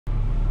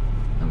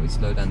we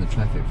slow down the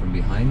traffic from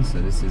behind, so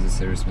this is a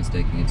serious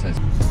mistake in your test.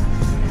 Too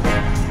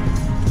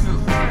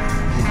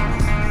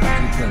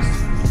close.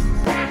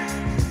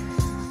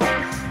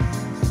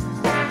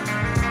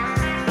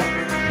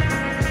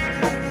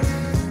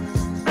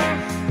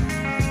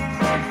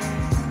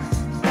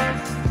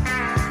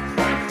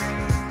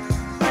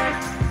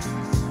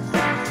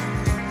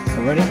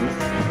 Ready?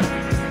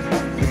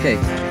 Okay.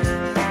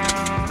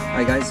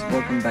 Hi guys,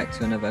 welcome back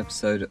to another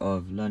episode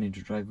of Learning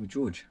to Drive with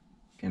George.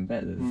 Getting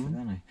better at this,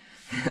 aren't I?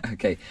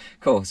 Okay,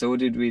 cool. So what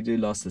did we do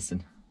last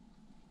lesson?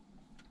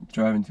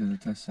 Driving to the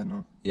test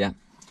centre. Yeah,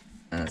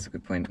 that's a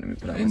good point. Let me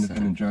put that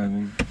Independent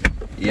driving.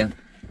 Yeah.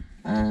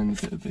 And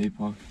a bit of bay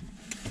parking.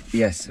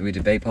 Yes, we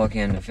did bay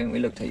parking, and I think we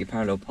looked at your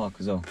parallel park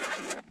as well,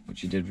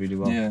 which you did really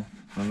well. Yeah.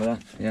 Remember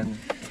that? Yeah.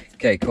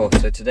 Okay, cool.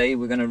 So today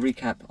we're going to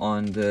recap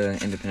on the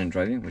independent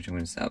driving, which I'm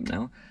going to set up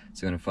now.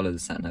 So we're going to follow the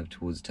sat-nav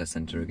towards the test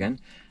centre again.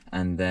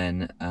 And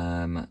then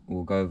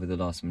we'll go over the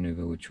last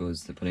manoeuvre, which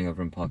was the pulling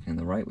over and parking on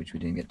the right, which we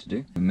didn't get to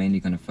do. We're mainly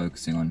kind of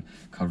focusing on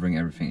covering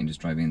everything and just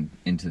driving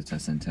into the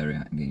test centre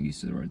area and getting used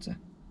to the roads there.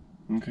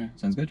 Okay.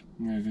 Sounds good?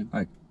 Yeah, good.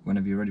 Alright,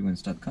 whenever you're ready, we're going to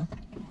start the car.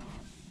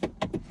 I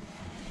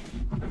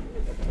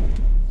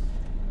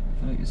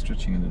feel like you're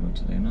stretching a little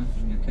today, no?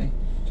 Are you okay?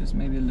 Just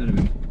maybe a little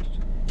bit forward.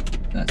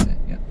 That's it,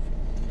 yeah.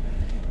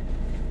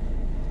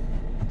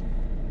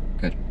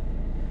 Good.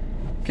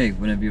 Okay,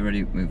 whenever you're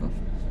ready, move off.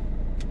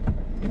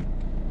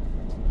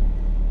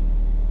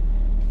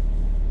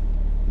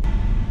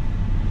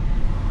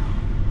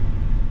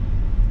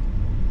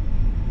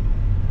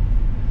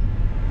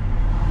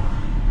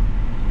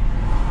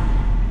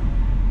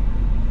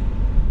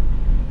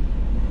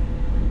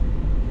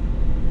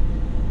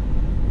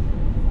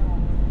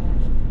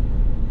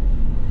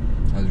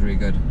 That was really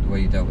good, the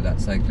way you dealt with that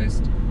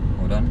cyclist.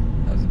 Well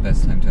done. That was the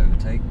best time to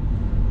overtake.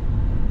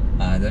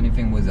 The only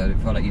thing was that it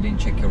felt like you didn't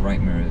check your right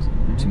mirrors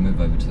to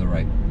move over to the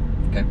right.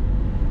 Okay?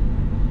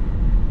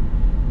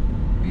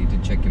 But you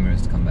did check your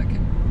mirrors to come back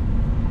in.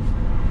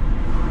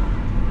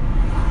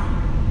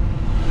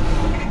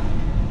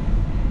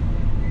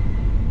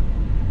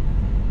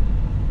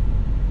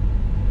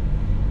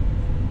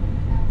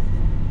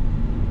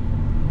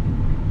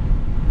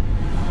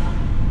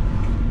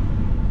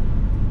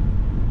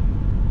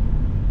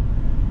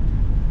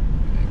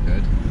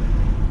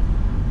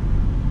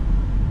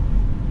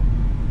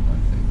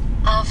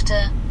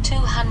 After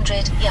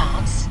 200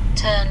 yards,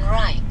 turn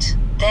right,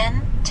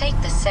 then take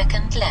the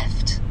second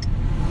left.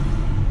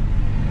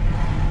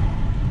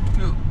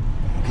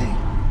 Okay,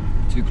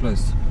 too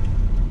close.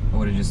 I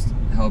would have just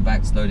held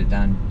back, slowed it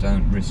down.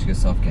 Don't risk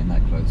yourself getting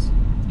that close.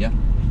 Yeah?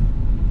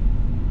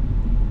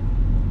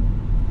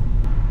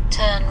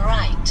 Turn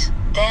right,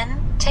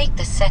 then take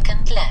the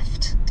second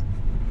left.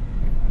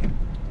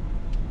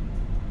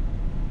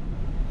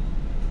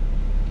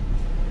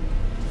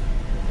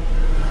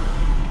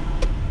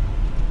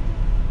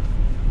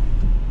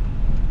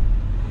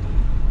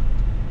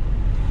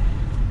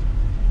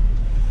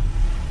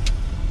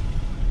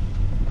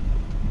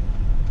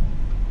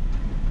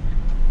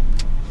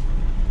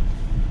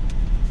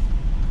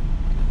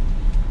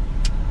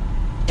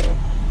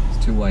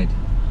 Too wide,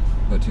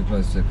 got too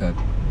close to the curb.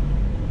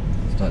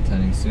 Start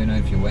turning sooner.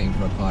 If you're waiting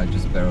for a car,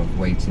 just bear off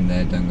waiting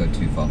there, don't go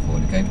too far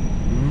forward, okay?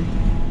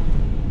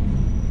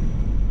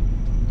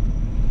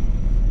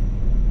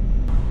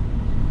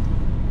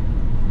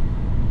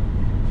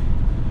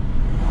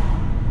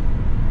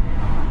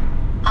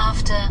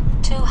 After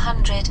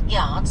 200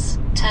 yards,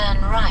 turn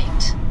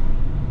right.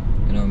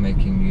 You're not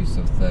making use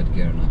of third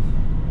gear enough.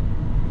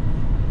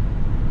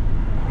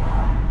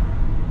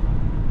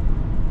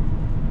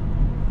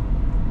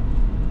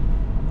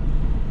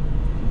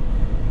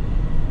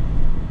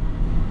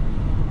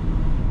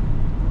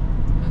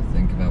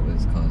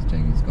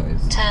 He's got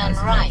his turn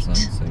right on,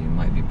 so you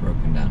might be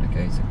broken down,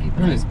 okay? So keep a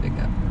nice big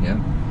gap, yeah?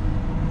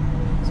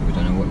 So we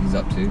don't know what he's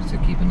up to, so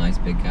keep a nice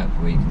big gap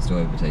where you can still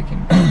overtake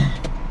him.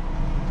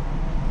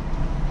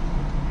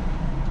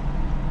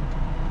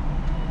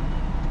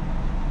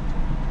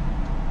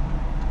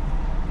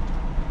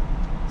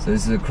 So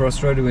this is a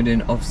crossroad, we're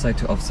doing offside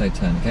to offside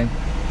turn, okay?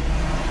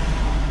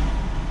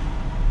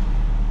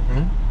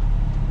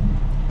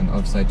 An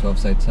offside to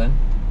offside turn.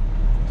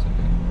 So we're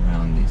going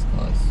around these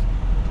cars.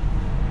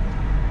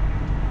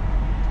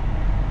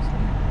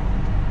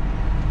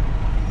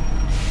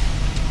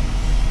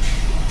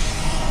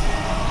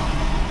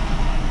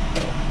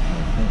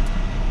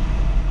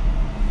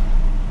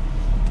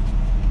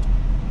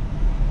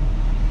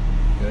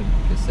 Good.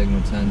 If your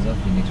signal turns off,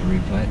 you need to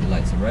replay it. The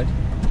lights are red.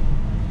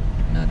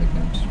 Now they're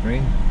going to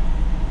green.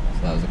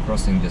 So that was a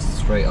crossing just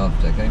straight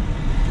after, okay?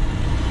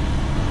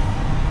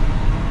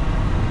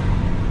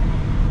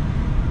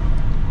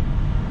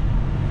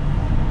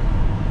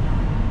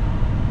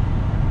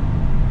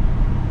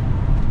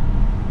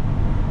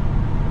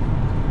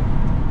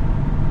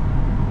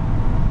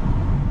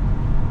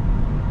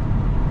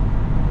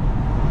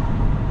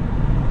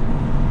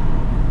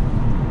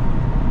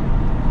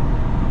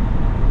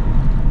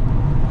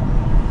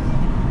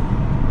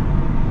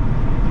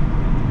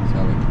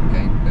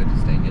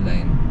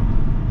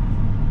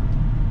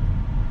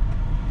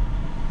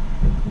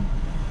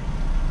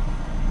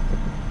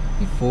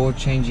 before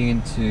changing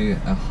into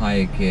a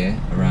higher gear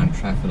around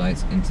traffic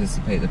lights,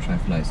 anticipate the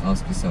traffic lights.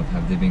 Ask yourself,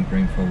 have they been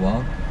green for a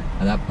while?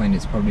 At that point,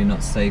 it's probably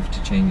not safe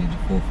to change into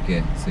 4th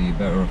gear, so you're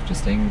better off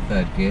just staying in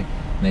 3rd gear,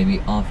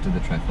 maybe after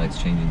the traffic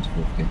lights change into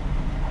 4th gear.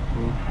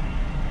 Cool.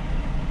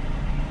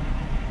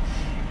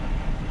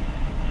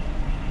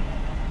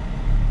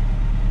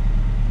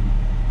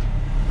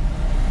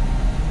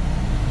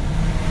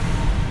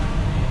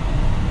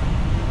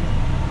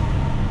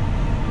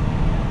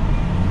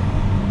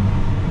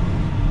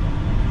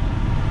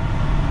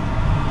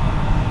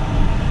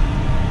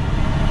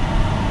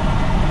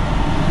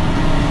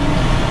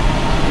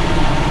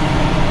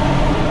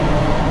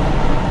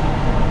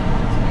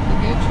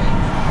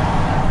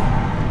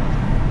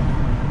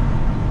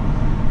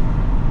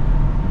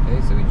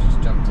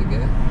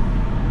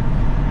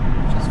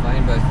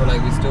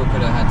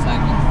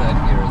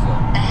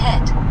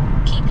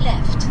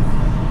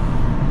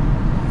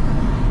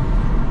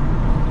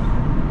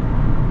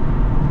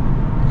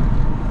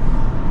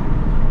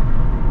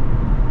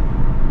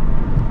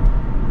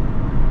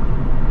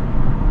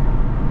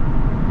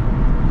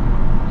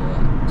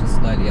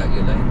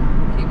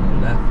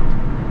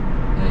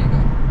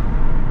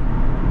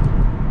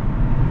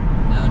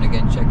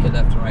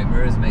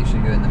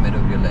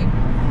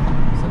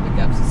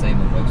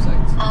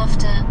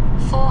 After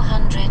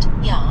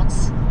 400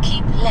 yards,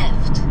 keep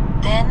left,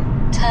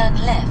 then turn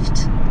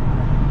left.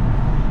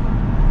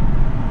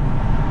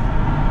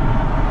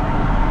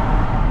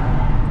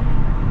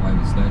 Why are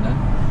we slowing down?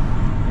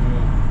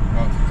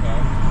 Out of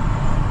time.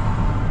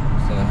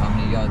 So how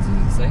many yards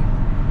does it say?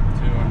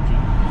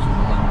 200. Which is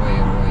a long way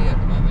away at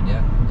the moment,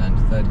 yeah? And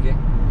 3rd gear?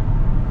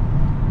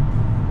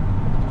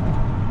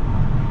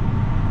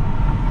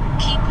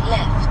 Keep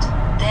left,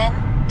 then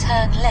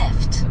turn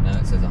left. So now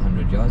it says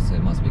 100 yards, so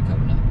it must be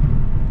coming up.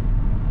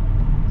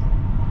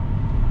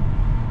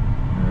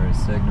 Mirror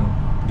signal.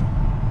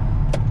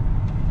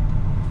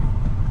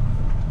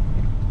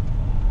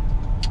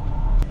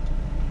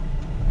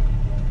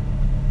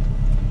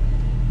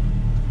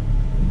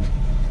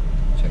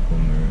 Check all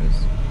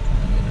mirrors.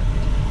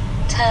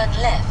 Turn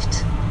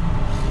left.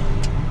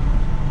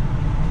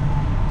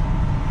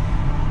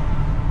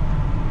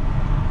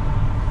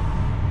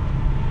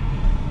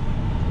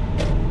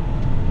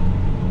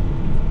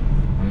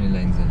 How many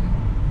lanes are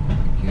there?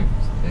 Thank you.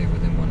 Stay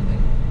within 1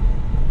 lane.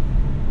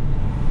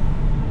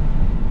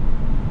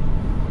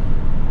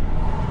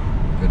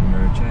 Good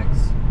mirror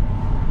checks.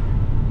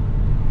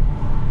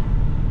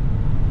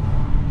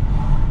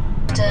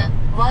 After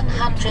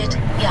 100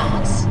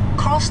 yards,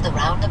 cross the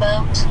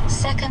roundabout,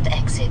 2nd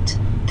exit,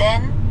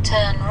 then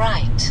turn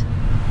right.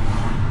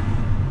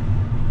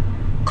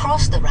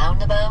 Cross the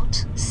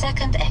roundabout,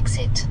 2nd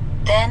exit,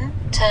 then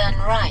turn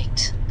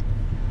right.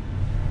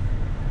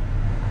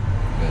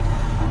 Good.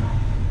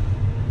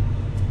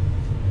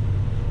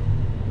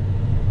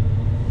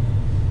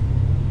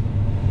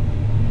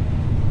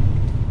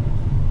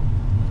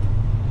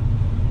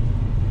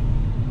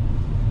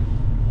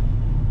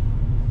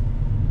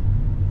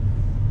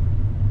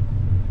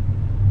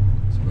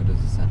 So where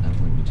does the sat nav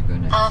want me to go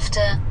next?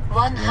 After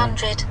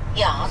 100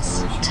 yards,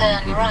 So we should be turn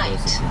keeping right.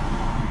 closer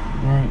to-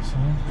 Right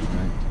side.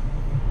 Right.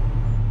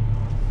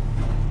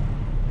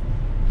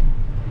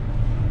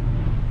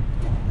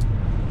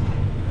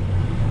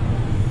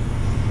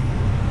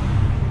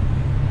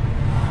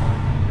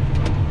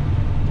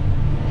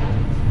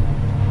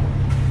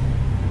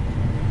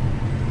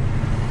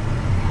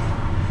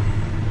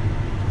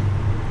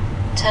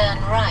 Turn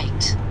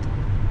right.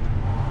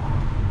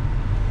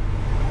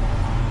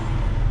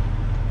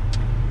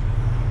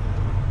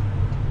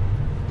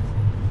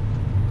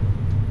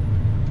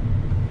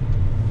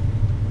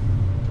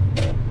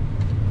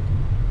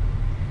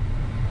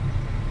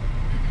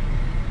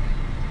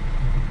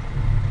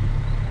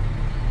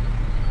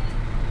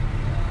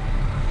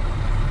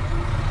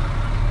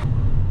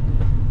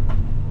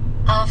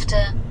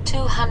 After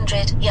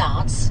 200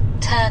 yards,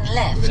 turn We're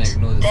going to left.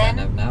 ignore the sat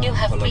nav Then now you and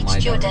have follow my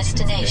reached your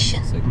directions, okay?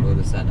 destination. So ignore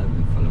the sat nav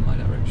and follow my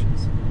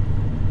directions.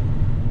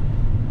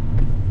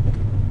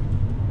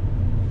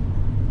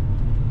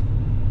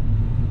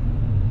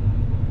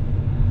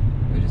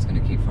 We're just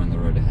going to keep following the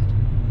road ahead.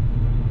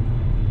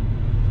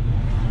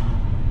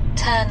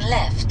 Turn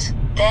left.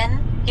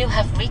 Then you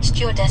have reached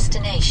your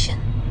destination.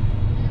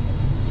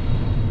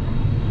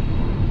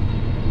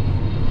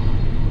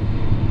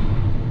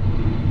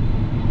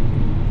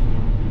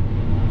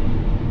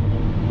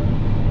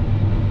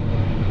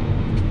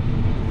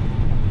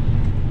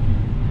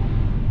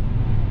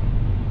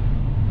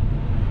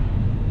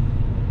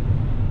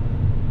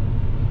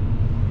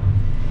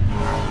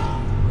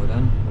 All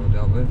done? All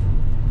dealt with?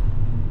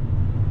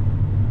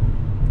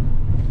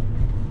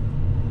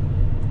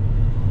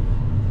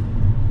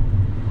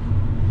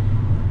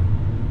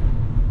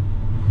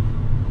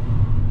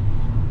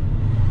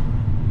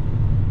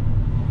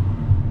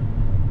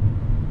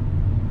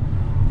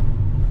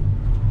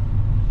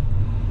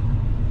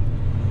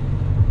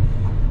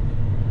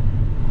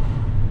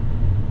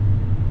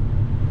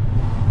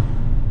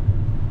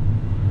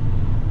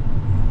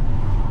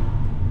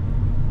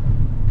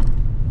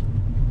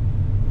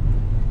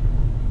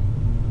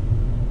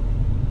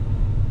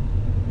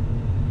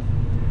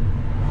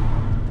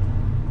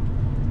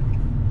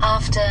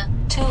 After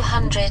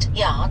 200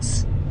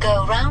 yards,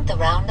 go round the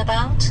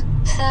roundabout,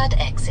 third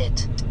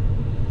exit.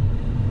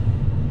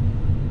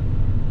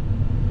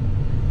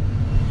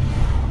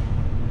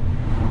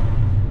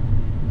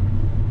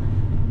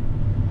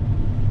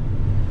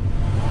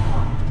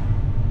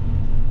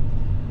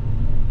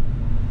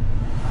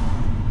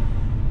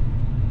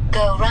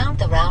 Go round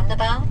the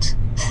roundabout,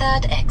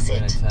 third We're exit.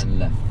 going to turn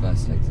left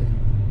first exit.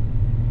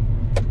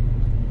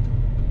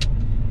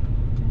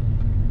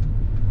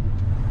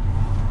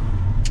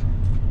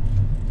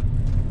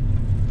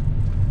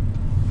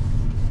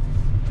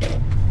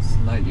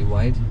 Slightly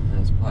wide, and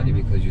that's partly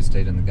because you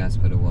stayed on the gas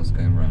pedal whilst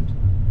going round.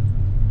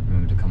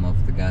 Remember to come off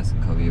the gas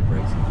and cover your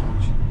brakes and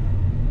clutch.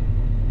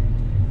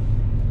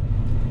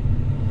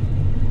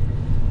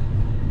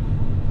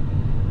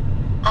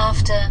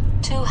 After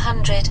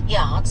 200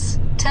 yards,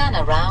 turn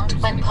around So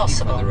just when gonna keep on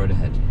the possible. road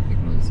ahead.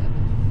 Ignore the sat nav.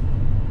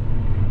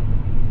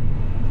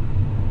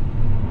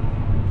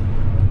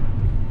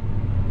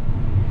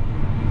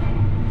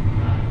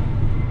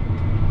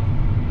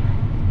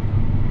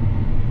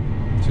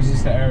 So is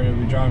this the area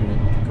we're driving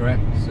in?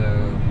 Correct.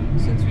 So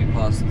since we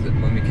passed,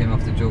 when we came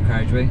off the dual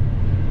carriageway,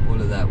 all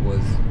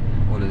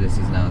of this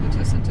is now the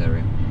test centre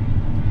area.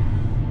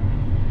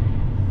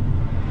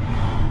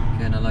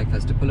 Okay, and I'd like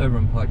us to pull over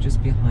and park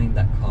just behind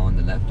that car on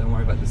the left. Don't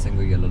worry about the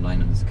single yellow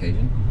line on this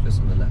occasion,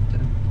 just on the left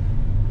there.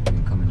 You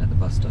can come in at the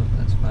bus stop,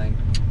 that's fine.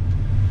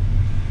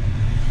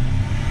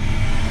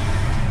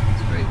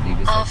 That's great. Leave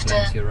yourself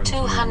plenty of After room to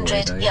move away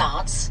 200 though, yeah?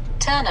 yards,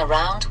 turn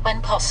around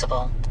when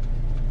possible.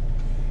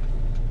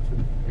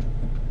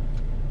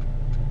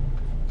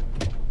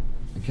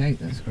 Okay,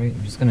 that's great.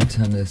 I'm just going to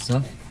turn this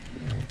off.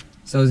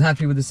 So I was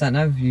happy with the sat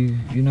nav. You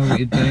know what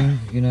you're doing.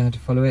 You know how to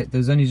follow it. There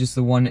was only just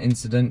the one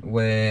incident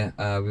where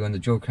we were on the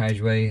dual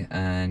carriageway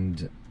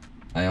and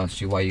I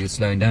asked you why you were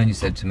slowing down. You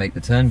said to make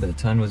the turn, but the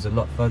turn was a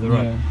lot further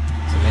up. So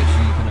make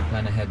sure you kind of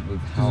plan ahead with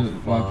how Because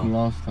it far. happened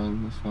last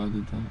time, that's why I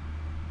did that.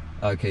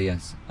 Okay,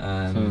 yes.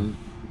 So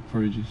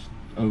probably just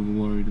over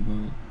worried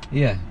about it.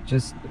 Yeah,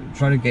 just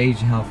try to gauge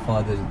how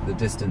far the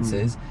distance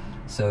is.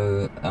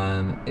 So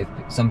if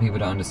some people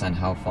don't understand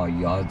how far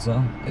yards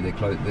are, they're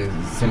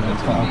similar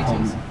to quite a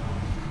meters. pond.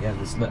 Yeah,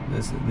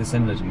 they're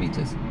similar to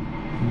meters.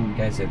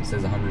 Okay, so if it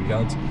says 100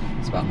 yards,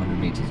 it's about 100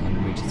 meters.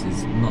 100 meters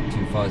is not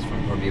too far. It's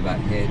from probably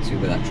about here to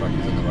where that truck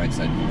is on the right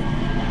side.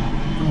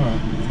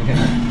 Alright. Okay,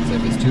 so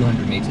if it's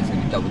 200 meters, it's going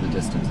to be double the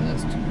distance, and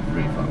that's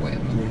really far away at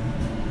the moment.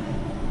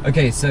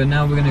 Okay, so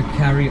now we're going to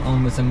carry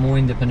on with some more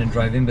independent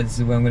driving, but this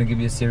is where I'm going to give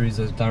you a series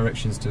of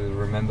directions to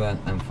remember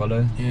and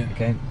follow. Yeah.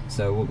 Okay,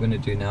 so what we're going to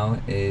do now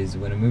is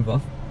we're going to move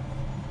off.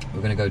 We're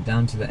going to go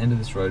down to the end of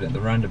this road. At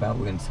the roundabout,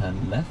 we're going to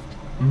turn left.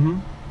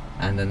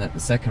 And then at the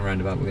second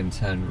roundabout, we're going to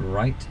turn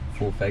right,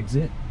 fourth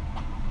exit,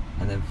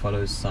 and then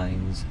follow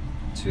signs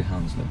to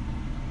Hounslow.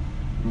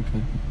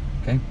 Okay.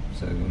 Okay,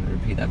 so you want to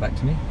repeat that back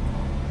to me?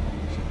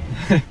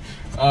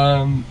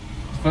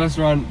 First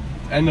round,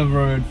 end of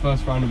road,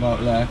 first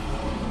roundabout left.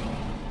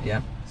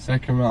 Yeah,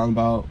 Second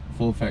roundabout,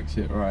 fourth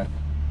exit right.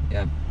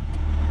 yeah,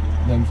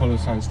 Then follow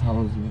signs to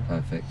Hounslow.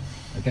 perfect.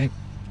 Okay.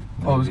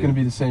 Oh, it was going to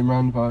be the same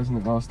roundabout, isn't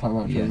it, last time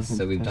actually? Yes,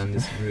 so we've done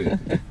this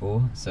route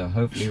before, so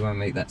hopefully we won't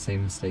make that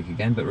same mistake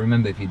again. But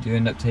remember, if you do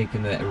end up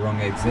taking the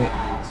wrong exit,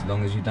 as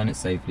long as you've done it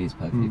safely, it's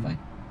perfectly fine.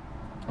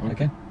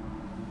 Okay?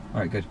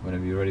 Alright, good.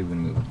 Whenever you're ready, we're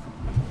going to move on.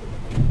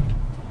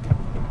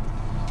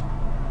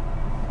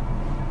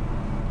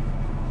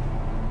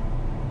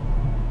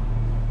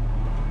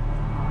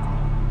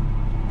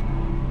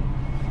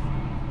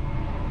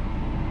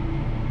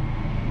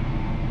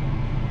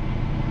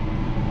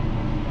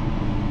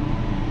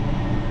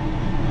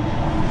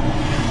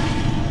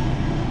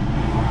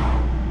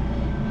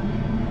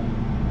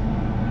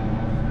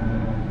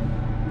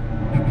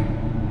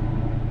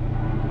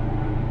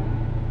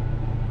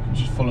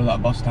 Just follow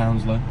that bus to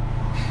Hounslow. You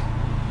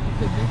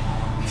could do.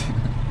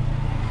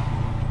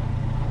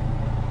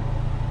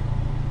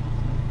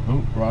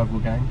 Oh, rival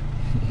gang.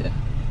 Yeah.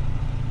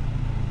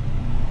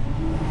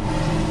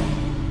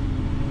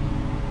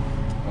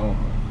 Oh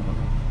my god.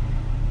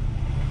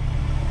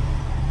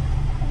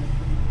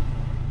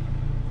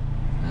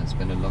 Now, it's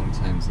been a long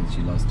time since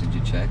you last did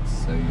your checks,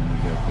 so you're going to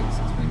do a quick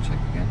 6-point check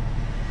again.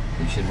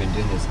 You should have been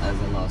doing this as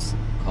the last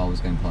car was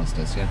going past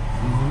us, yeah?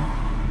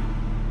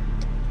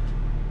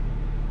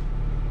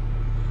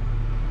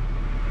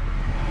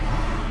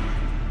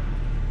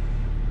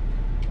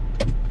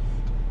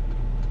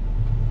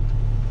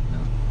 No.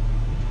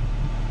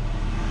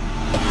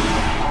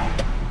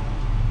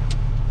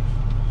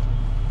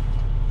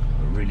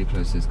 We're really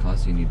close to this car,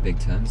 so you need big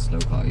turns, slow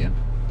car, yeah?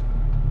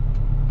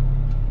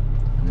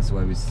 And this is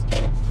why we...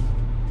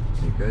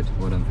 Okay, good.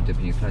 Well done for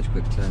dipping your clutch,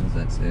 quick turns,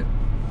 that's it.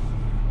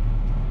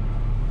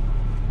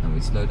 And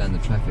we slow down the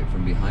traffic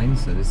from behind,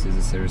 so this is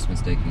a serious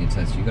mistake in your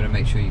test. You've got to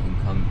make sure you can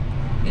come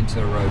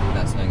into a road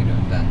without slowing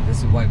anyone down. This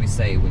is why we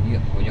say when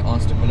you're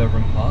asked to pull over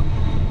and park,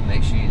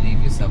 make sure you leave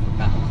yourself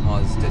about a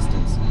car's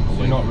distance So away.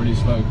 you're not really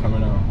slow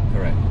coming out.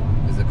 Correct.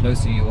 Because the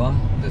closer you are,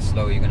 the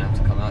slower you're going to have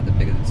to come out, the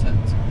bigger the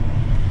turns.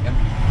 Yep.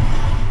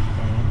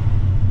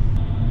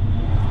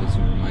 Just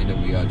a reminder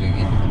that we are doing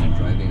independent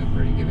driving, I've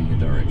already given you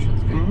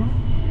directions, okay?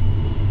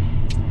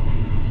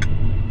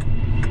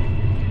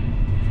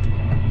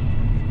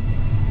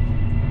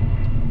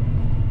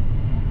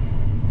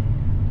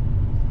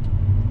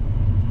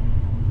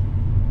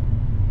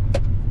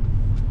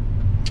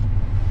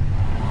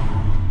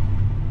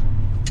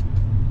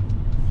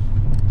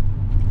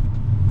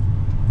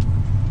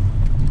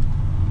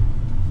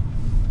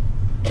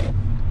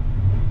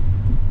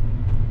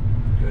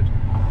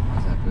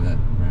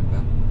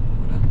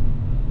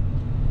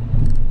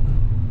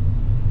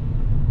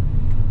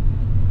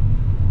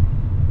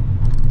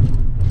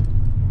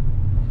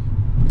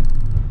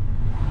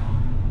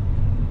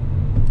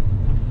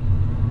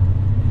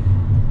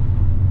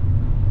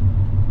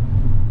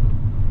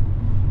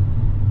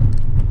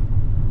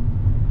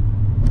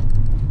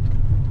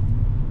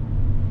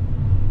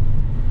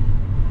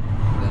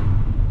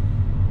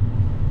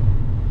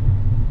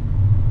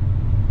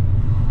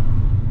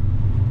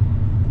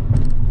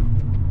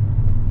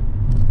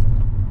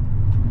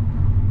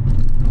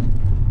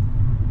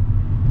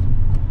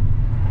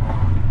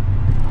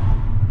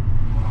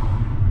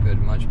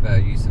 Better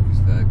use of his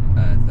third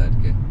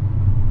gear.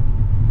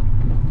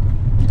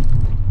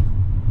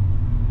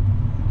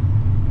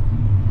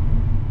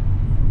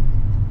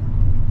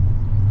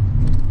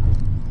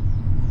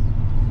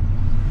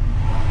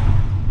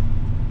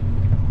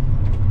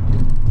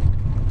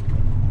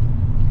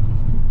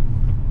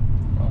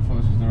 I thought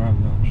this was the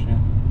roundabout, shit. I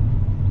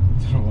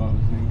don't know what I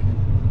was thinking.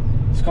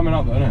 It's coming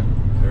up though, isn't it?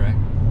 Correct.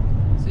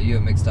 So you're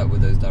mixed up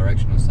with those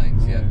directional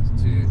signs, yeah.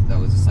 That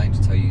was a sign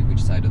to tell you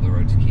which side of the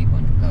road to keep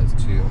on. That was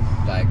two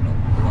diagonal.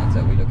 The ones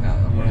that we look at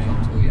are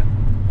horizontal, yeah.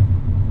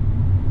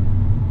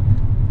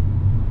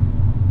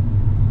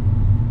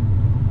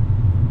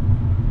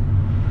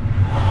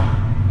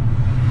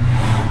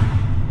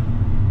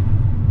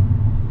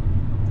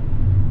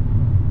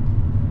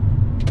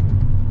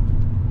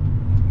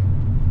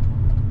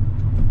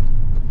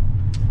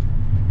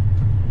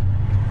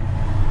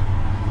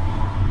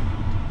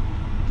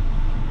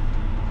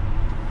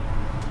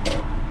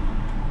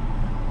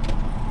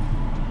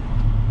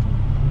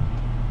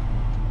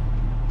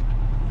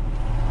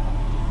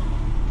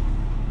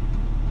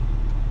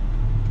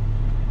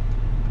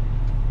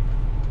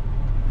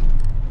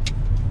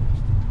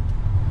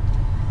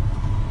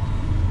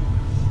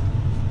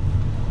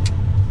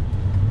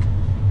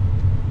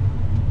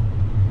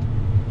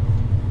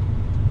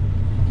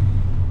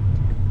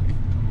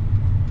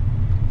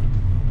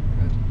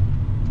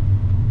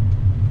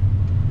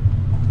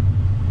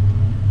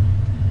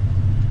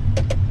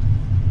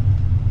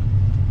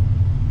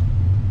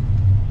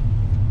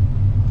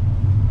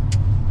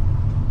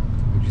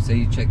 So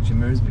you checked your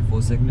mirrors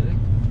before signalling?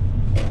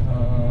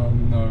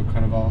 No,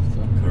 kind of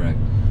after. Correct.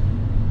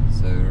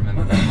 So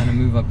remember, we're going to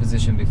move our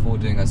position before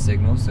doing our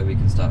signal so we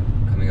can start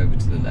coming over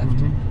to the left.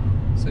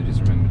 So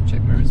just remember to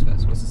check mirrors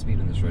first. What's the speed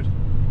on this road?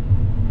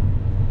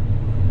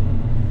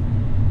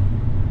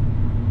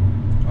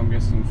 I'm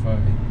guessing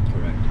 30.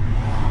 Correct.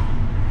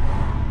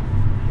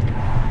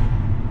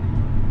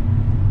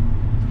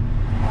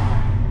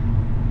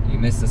 You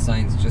missed the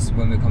signs just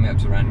when we were coming up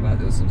to roundabout.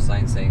 There was some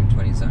signs saying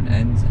 20 zone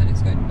ends and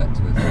it's going back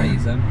to a 30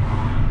 zone.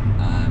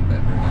 But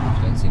remember, if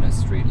you don't see no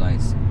street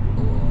lights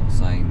or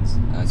signs,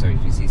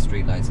 if you see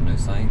street lights and no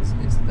signs,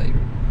 it's 30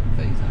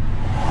 zone.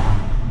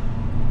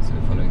 So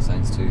we're following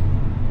signs too.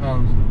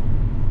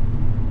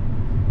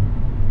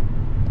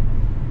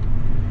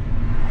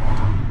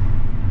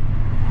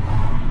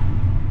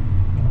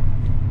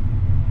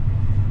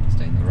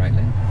 Stay in the right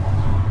lane.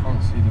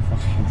 Can't see the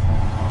fucking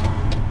thing.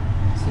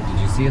 So did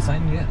you see a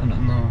sign yet or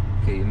not? No.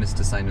 Okay, you missed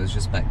a sign, it was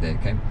just back there,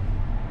 okay?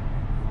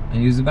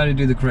 And you was about to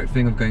do the correct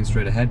thing of going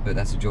straight ahead, but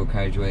that's a dual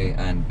carriageway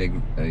and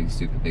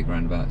super big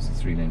roundabout. It's a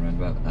 3-lane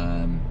roundabout,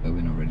 but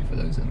we're not ready for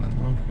those at the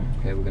moment.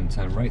 Okay, we're going to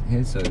turn right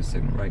here, so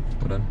signal right,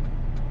 hold on.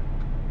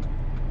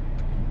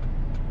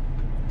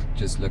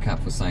 Just look out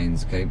for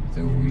signs, okay?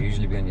 They will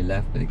usually be on your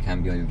left, but it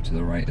can be over to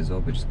the right as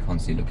well, but just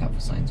constantly look out for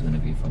signs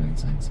whenever you're following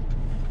signs.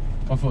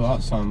 I thought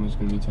that sign was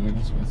going to be telling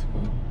us where to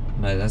go.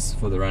 No, that's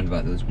for the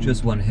roundabout. There's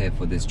just one here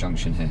for this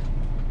junction here.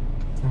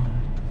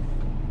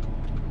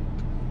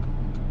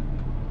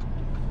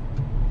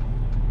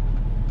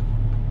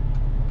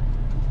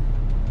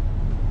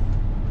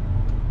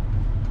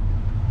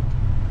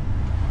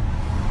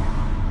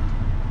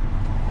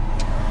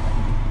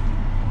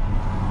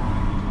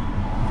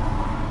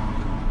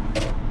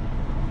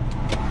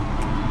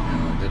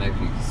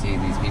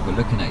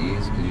 Looking at you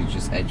is because you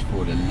just edged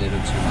forward a little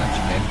too much,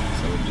 okay?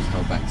 So we'll just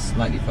hold back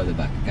slightly further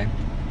back, okay?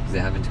 Because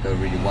they're having to go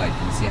really wide.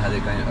 Can you see how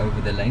they're going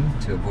over the lane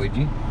to avoid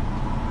you?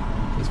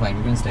 It's fine,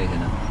 we're going to stay here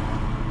now.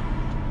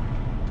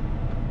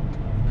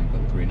 I've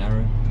got the green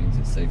arrow, means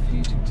it's safe for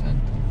you to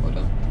turn. Well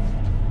done.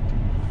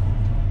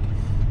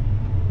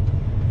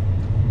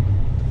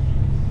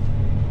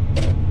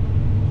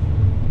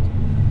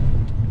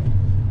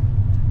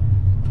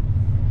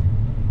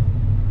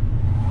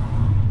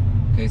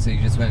 Okay, so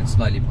you just went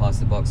slightly past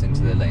the box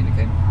into the lane,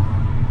 okay?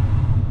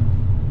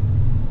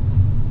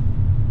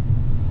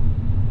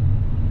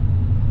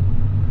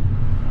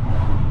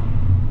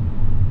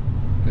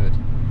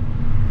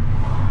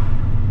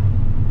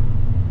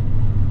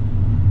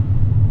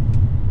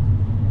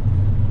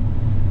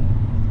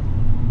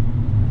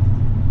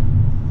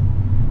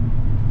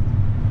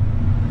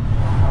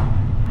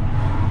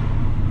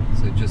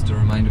 Just a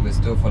reminder, we're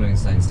still following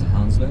signs to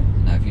Hounslow.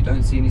 Now, if you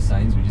don't see any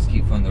signs, we just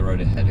keep following the road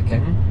ahead, okay?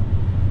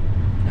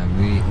 Now,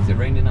 has it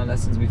rained in our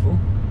lessons before?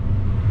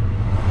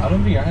 I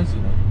don't think it has, you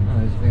know.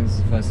 No, I think it's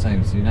the first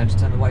time. So you know how to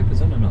turn the wipers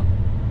on or not?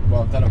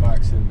 Well, I've done it by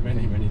accident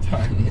many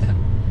times. Yeah.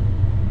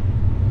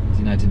 Do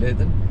you know how to do it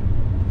then?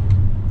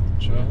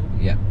 Should I?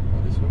 Yeah.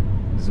 What, this one?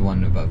 There's the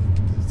one above,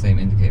 the same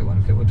indicator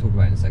one. Okay, we'll talk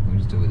about it in a second. We'll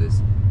just deal with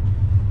this.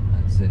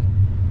 That's it.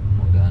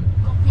 Well done.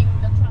 Copying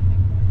the traffic.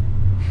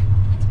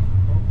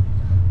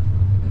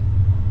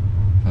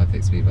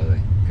 Perfect speed, by the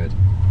way. Good.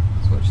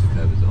 Let's watch the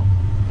curve as well.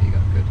 There you go.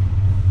 Good.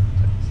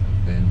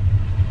 Step in.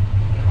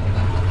 Hold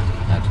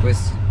that. Now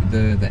twist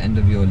the end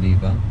of your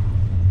lever.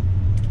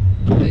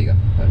 There you go.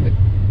 Perfect.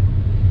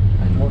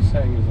 And What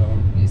setting is that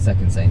on? your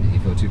second setting, did you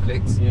feel 2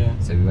 clicks? Yeah.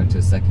 So we went to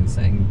a second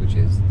setting, which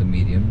is the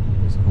medium,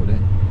 let's call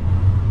it.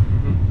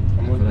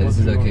 I feel like this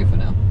is okay for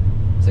now.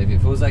 So if it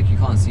feels like you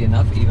can't see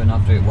enough, even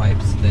after it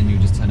wipes, then you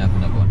just turn up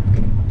another one.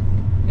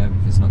 Yeah,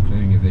 if it's not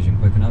clearing your vision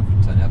quick enough,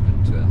 turn it up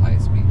into a higher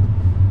speed.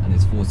 And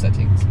there's 4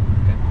 settings,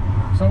 okay?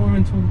 Is that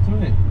woman talking to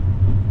me?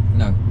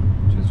 No,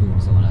 she was talking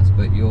to someone else.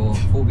 But your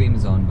full beam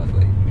is on, by the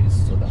way. Let me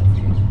just sort that out for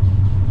you.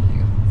 There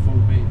you go. Full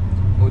beat.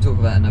 We'll talk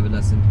about another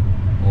lesson,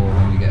 or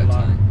when we get a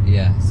time.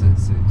 Yeah, so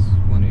it's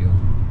one of your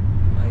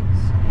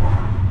lights.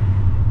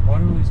 Why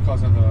do all these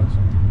cars have the lights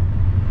on?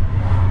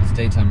 It's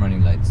daytime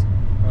running lights,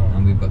 Oh.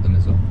 and we've got them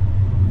as well.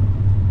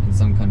 In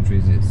some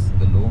countries, it's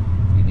the law.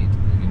 You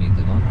need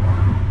them on.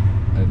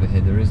 Over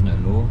here, there is no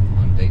law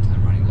on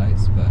daytime running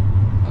lights, but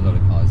a lot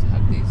of cars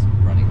have these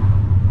running.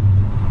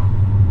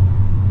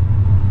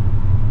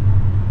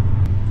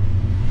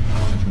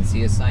 I can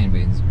see a sign,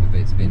 but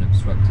it's been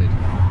obstructed.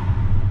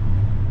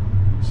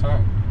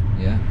 Sign.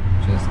 Yeah,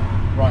 just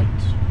Right.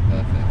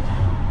 perfect.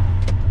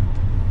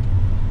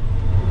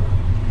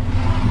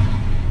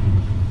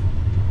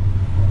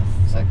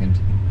 Second.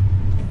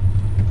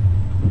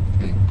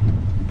 Okay.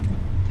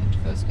 And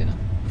first skinner.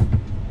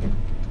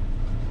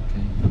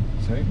 Okay.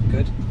 Sorry,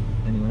 good.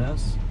 Anyone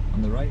else?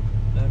 On the right?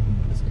 No?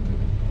 Let's get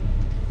moving.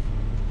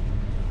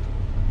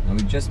 Now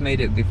we just made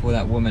it before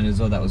that woman as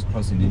well that was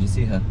crossing. Did you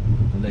see her?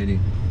 The lady?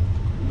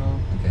 No.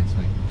 Okay,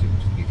 so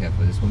just be careful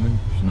with this woman.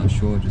 If she's not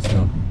sure, just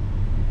stop.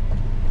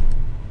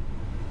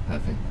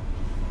 Perfect.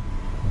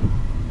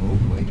 Oh,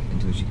 wait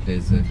until she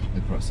clears the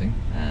crossing.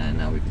 And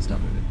now we can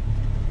start moving.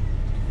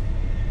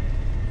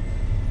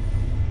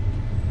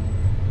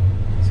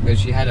 Because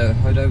she had her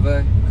hood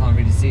over, you can't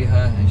really see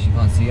her and she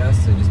can't see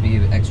us, so just be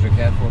extra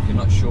careful. If you're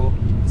not sure,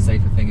 the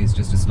safer thing is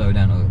just to slow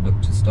down or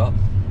look to stop.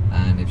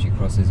 And if she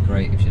crosses,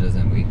 great. If she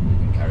doesn't, we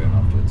can carry on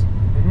afterwards.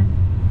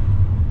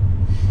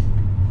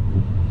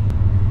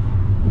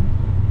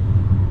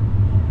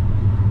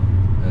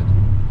 Good.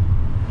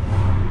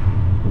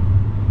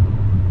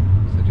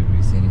 So did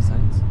we see any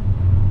signs?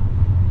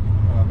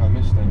 Have I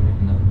missed any?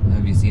 No.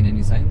 Have you seen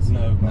any signs?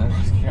 No. No?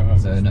 Yeah,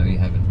 So no, you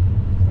haven't.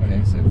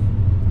 Okay, so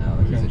now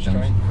We're is going it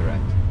junction? straight?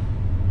 Correct.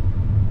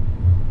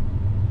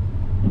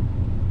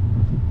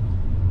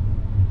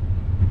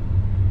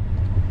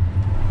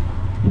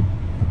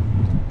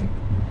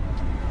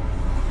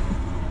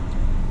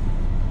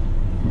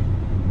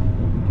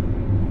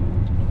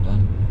 Well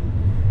done.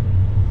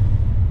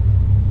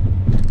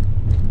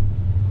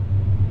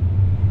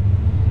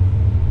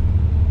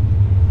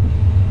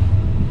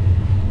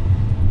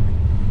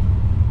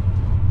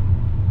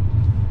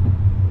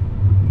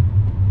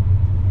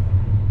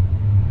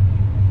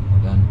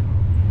 Well done.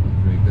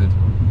 Very good.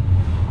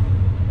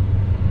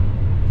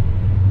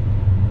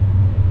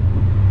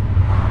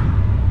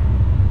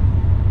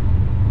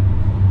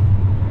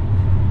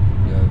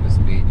 You're over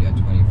speed, you had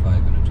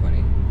 25 and a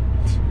 20.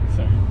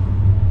 Sorry.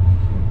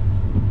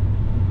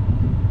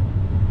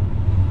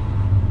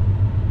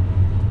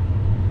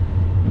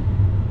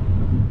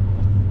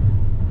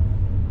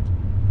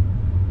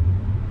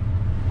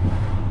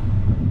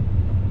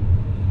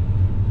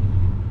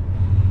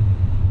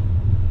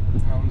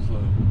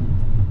 Hounslow.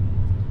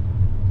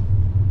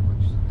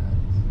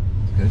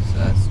 Good, so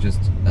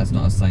that's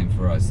not a sign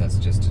for us, that's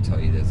just to tell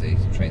you there's a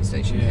train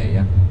station Yeah. here,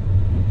 yeah?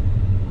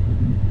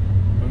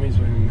 That means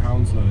we're in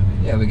Hounslow.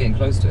 Then. Yeah, we're getting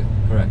close to it,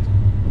 correct.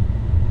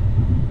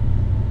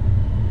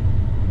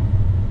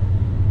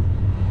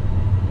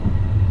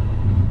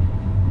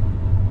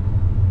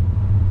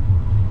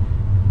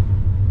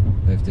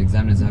 But if the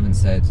examiners haven't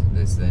said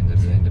this is the end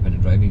of the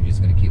independent driving, you're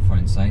just going to keep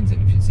throwing signs,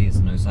 and if you see it's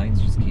no signs,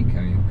 you just keep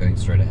going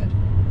straight ahead.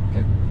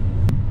 Okay?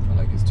 I feel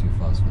like it's too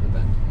fast for the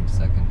bend in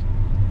second.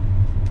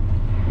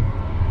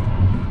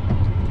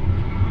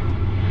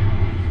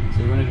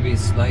 So we wanted to be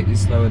slightly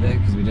slower there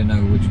because we didn't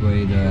know which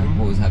way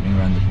what was happening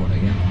around the corner,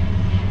 yeah?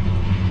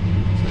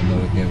 So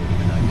lower gear would have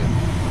been ideal.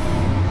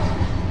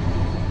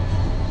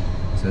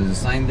 So there's a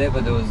sign there,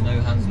 but there was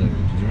no Hounslow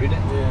route. Did you read it?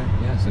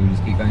 Yeah. Yeah, so we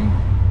just keep going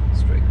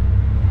straight.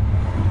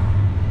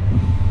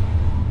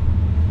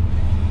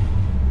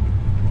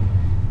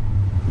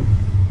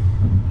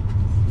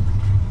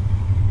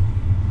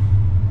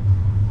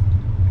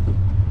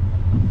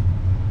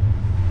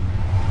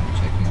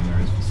 Checking the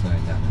mirrors for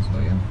slowing down as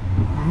well,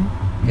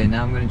 yeah? Okay,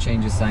 now I'm going to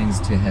change your signs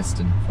to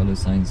Heston. Follow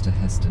signs to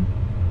Heston.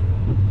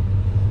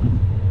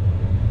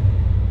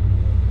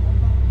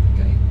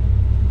 Okay.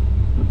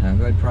 Now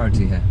go ahead,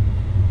 priority here.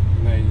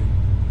 Amazing.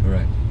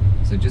 Correct.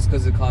 So just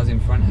because the cars in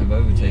front have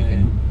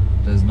overtaken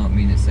does not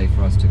mean it's safe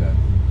for us to go.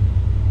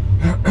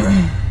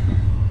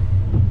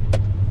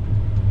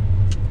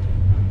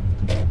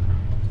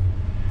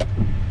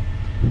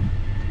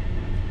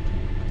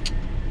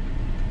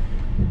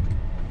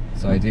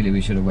 So ideally we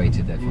should have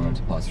waited there for them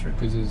to pass through.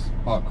 Because there's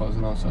parked cars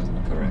on our side.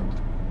 Correct.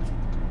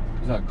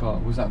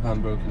 Was that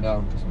van broken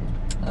down or something?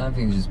 I don't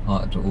think it's just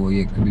parked, or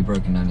it could be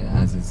broken down. It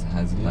has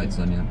lights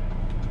on, yeah.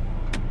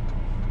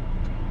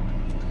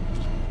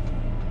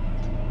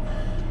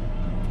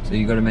 So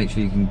you got to make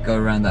sure you can go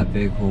around that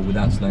vehicle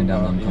without slowing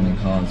down oncoming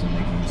cars or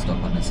making them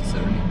stop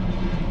unnecessarily.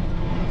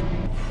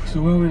 So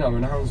where are we now? We're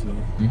in Hounslow.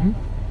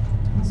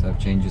 So I've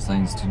changed your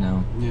signs to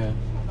now. Yeah,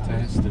 to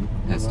Heston.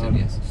 Heston,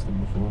 yes. Heston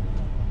before.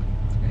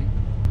 Okay.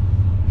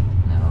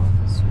 Now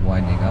it's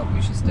winding up.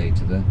 We should stay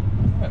to the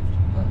Left.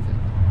 perfect.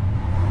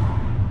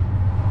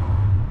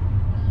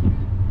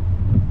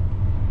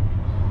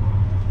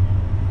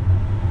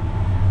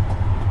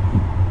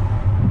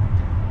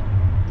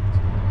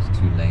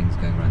 Two lanes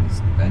going around this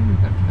bend.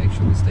 We've got to make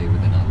sure we stay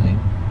within our lane.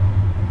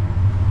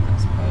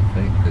 That's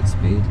perfect, good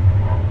speed.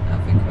 Now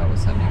think about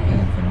what's happening here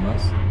in front of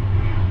us.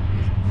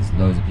 There's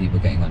loads of people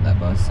getting on that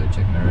bus, so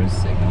check mirrors,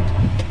 signal.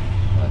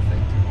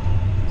 Perfect.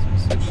 So we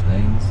switch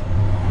lanes.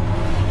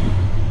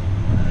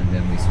 And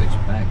then we switch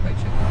back by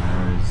checking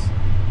mirrors,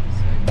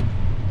 signal.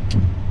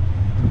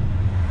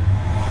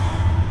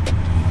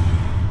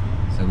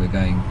 So we're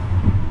going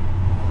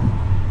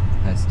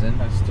Heston.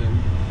 Heston.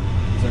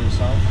 Is there a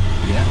sign?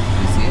 Yeah,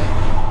 you see it?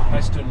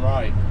 Heston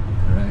right.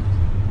 Correct.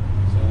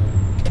 So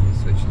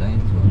Switch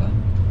lanes, well done.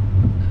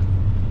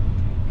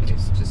 Okay,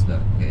 it's just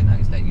look. Okay, now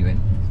he's letting you in.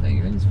 He's letting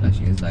you in, he's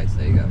flashing his lights,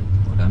 there you go.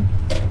 Well done.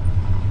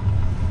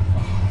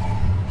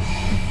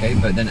 Okay,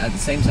 but then at the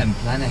same time,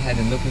 plan ahead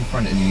and look in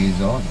front of you as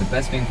well. The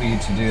best thing for you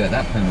to do at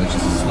that point was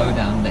just to slow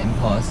down, let him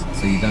pass,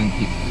 so you don't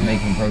keep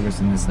making progress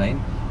in this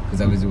lane,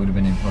 because otherwise it would have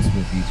been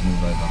impossible for you to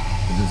move over,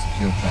 because it's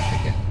pure traffic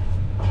here.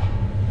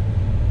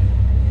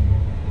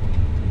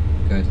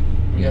 Good.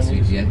 Yes,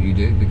 yeah, you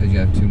do, because you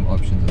have two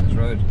options on this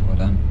road. Well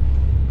done.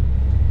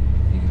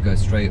 You can go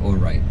straight or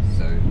right,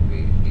 so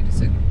we need a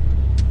signal.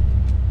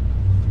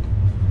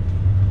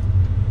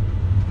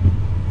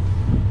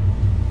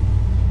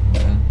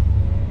 Well done.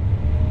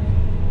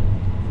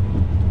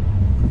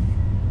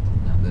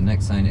 Now the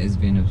next sign is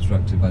being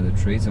obstructed by the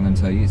trees. I'm going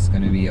to tell you it's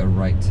going to be a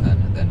right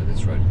turn at the end of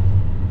this road.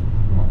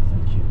 oh,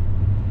 thank you.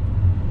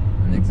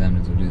 And the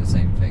examiners will do the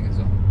same thing as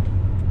well.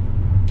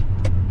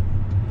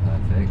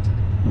 Perfect.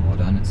 Well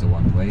done, it's a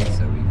one-way,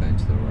 so we go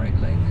into the right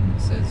lane and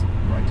it says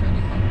right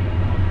only on.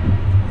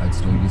 I'd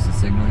still use the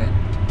signal here.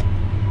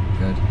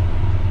 Good.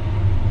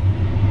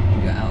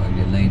 You're out of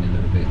your lane a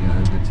little bit, you're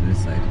over to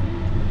this side.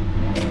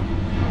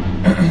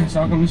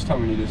 So how come this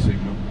time we need a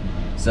signal?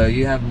 So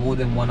you have more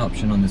than one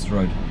option on this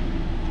road.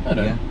 I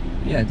don't. Yeah?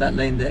 Yeah, that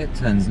lane there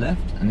turns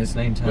left and this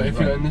lane turns But if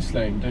right. you're in this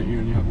lane, don't you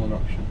only have one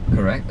option?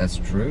 Correct, that's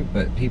true,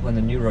 but people on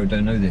the new road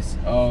don't know this.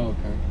 Oh,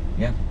 okay.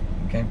 Yeah,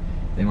 okay.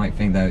 They might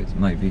think that it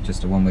might be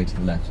just a one way to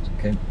the left,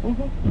 okay?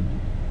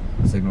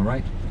 Signal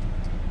right.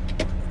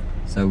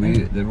 So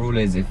the rule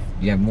is if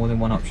you have more than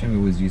one option, we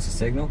always use a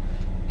signal.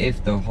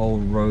 If the whole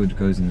road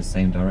goes in the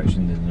same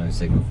direction, there's no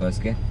signal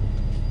first gear.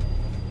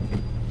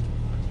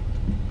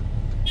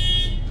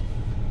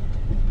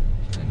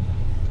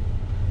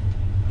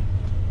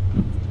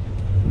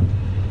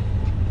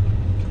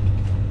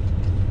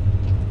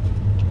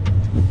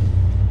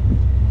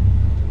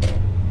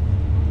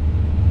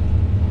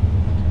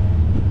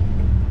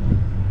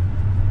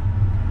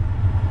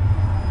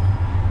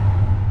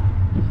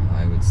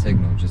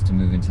 Signal just to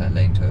move into that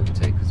lane to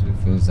overtake, because it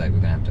feels like we're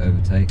going to have to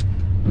overtake,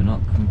 but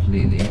not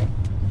completely,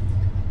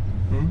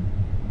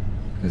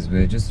 because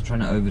we're just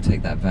trying to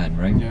overtake that van,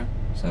 right? Yeah.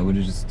 So I would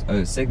have just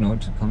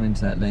signaled to come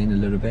into that lane a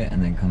little bit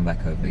and then come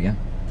back over, yeah?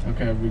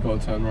 Okay, have we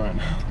got to turn right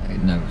now?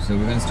 No, so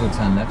we're going to still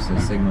turn left, so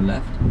signal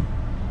left.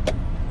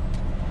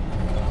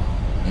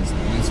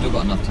 We've still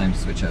got enough time to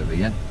switch over,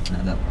 yeah?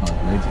 Now that part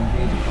waiting for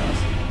you to pass.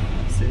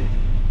 That's it.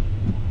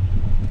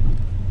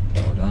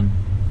 Well done.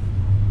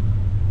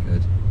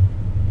 Good.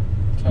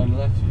 Turn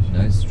left, you said? No,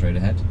 it's straight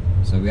ahead.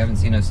 So we haven't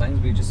seen no signs,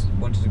 we just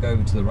wanted to go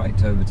over to the right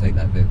to overtake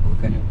that vehicle,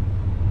 okay? Yeah.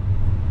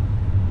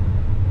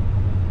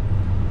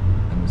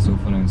 And we're still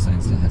following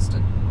signs to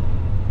Heston.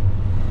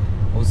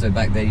 Also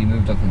back there you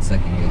moved up in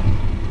second gear.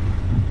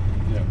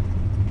 Yeah.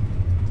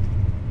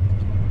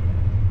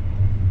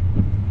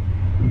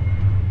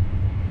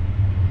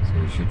 So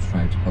we should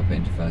try to pop it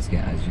into first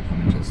gear as you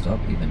come into a stop,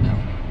 even now.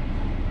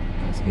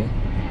 First gear.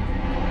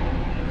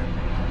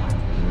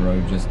 The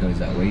road just goes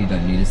that way, you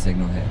don't need a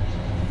signal here.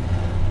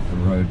 The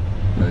road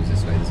goes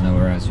this way, there's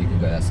nowhere else you can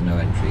go, that's a no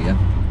entry, yeah?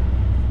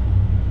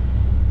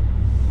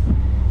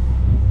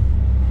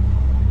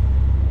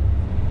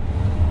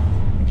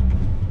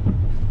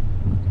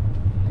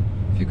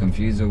 If you're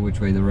confused or which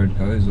way the road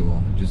goes,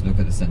 or just look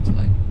at the centre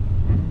line.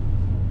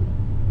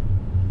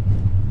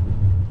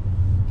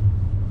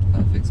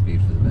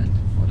 speed for the bend.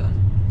 Well done.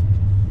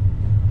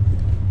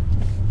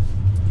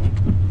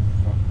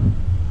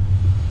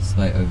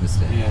 Slight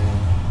oversteer. Yeah.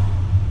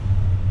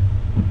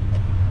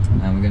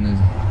 And we're gonna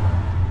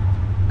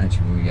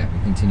actually, we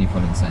continue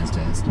following signs to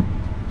Heston.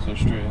 So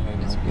straight ahead.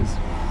 Yes, right? please.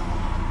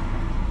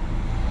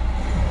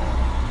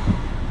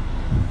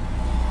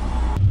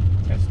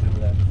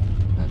 Heston left.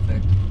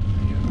 Perfect.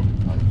 And you're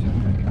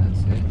right,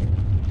 that's it.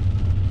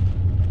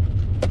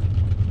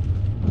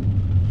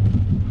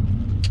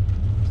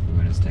 So we're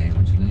gonna stay in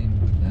which lane?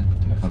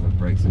 Left. Cover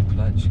brakes and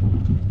clutch.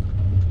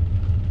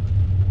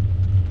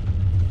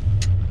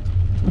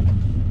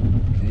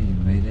 Okay,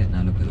 you've made it.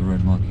 Now look at the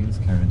road markings.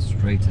 Carry on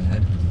straight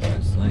ahead because of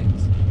those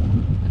signs.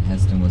 And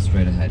Heston was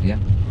straight ahead, yeah?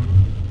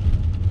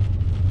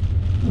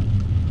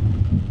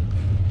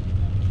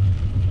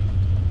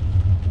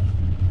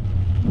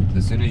 So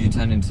as soon as you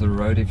turn into the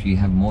road, if you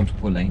have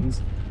multiple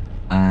lanes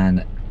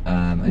and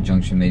a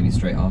junction maybe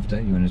straight after,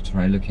 you want to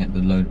try looking at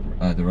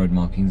the road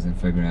markings and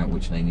figuring out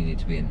which lane you need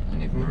to be in.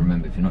 And if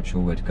remember, if you're not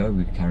sure where to go,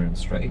 we carry on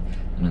straight,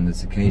 and on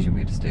this occasion we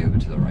had to stay over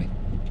to the right.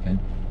 Okay.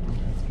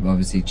 But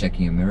obviously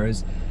checking your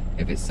mirrors.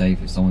 If it's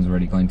safe, if someone's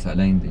already going to that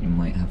lane, then you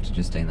might have to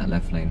just stay in that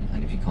left lane,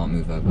 and if you can't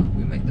move over,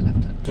 we make the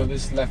left turn. So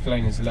this left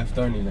lane is a left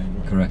only lane,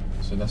 right? Correct.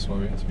 So that's why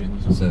we had to be in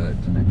this one. So I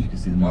don't know if you can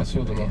see the mark. I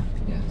saw the mark.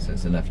 Yeah, so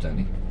it's a left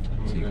only. So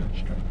We're you going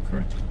straight.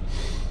 correct.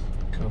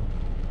 Cool.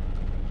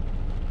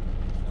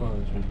 God,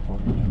 that's really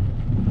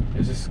boring.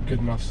 Is this good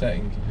enough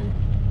setting, do you think?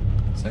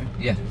 So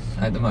yeah,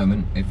 at the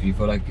moment, if you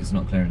feel like it's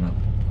not clearing up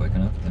quick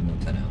enough, then we'll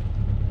turn out.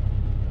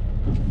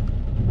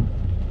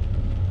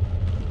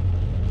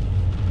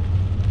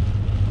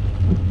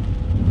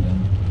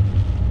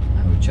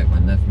 I would check my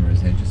left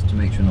mirrors here just to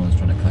make sure no one's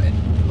trying to cut in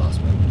at the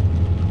last moment.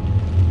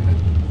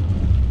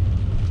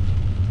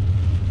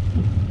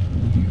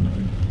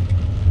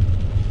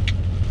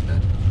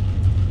 Good.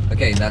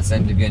 Okay, that's the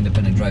end of your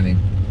independent driving.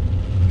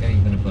 Okay,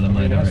 you're going to follow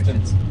my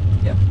directions.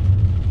 Yep.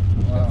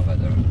 Wow. Go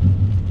further on.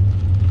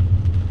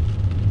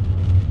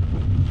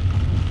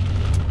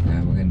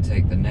 Now we're going to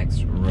take the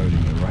next road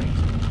on your right.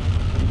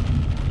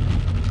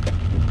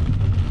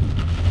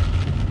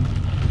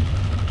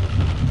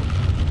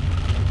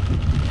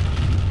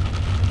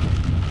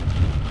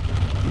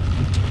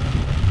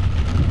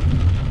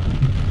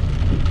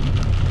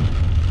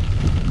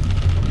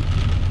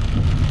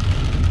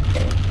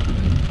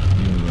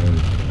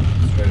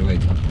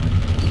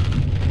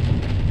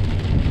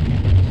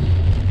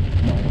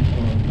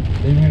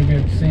 They're going to be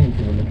able to see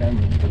anything on the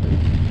camera.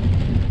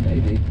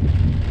 Maybe.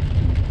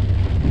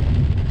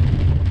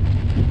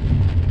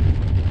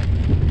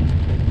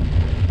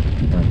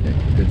 Perfect.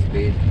 Good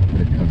speed,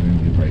 good covering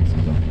of your brakes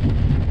as well.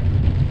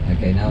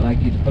 Okay, now I'd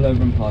like you to pull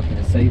over and park in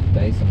a safe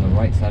place on the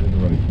right side of the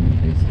road for me,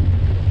 please.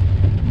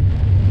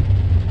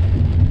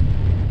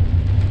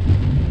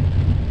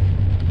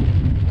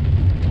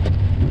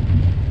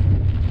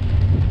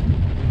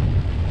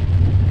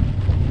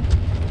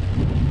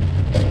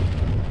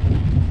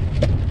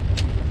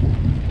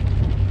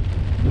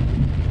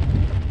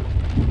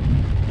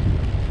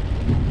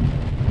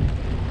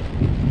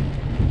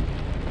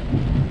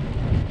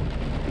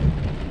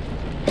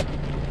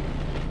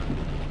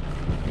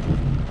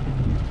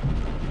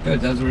 Good,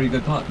 that was a really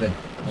good park there.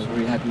 I was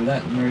really happy with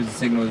that. The mirrors and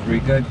signal was really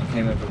good. You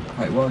came over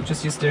quite well.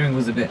 Just your steering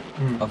was a bit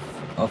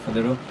off a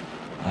little.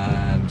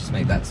 Just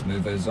make that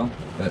smoother as well.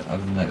 But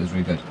other than that, it was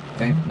really good.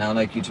 Okay, now I'd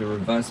like you to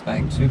reverse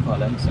back 2 car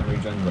lengths and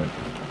rejoin the road.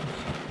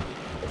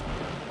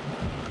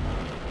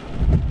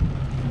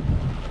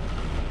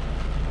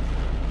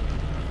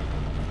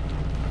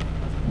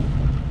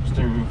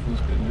 Steering wheel feels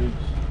a bit loose.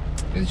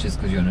 It's just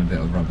because you're in a bit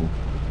of rubble.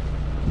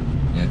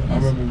 Yeah, I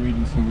remember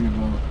reading something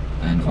about.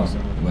 and Can't also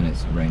remember. when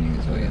it's raining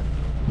as well, yeah.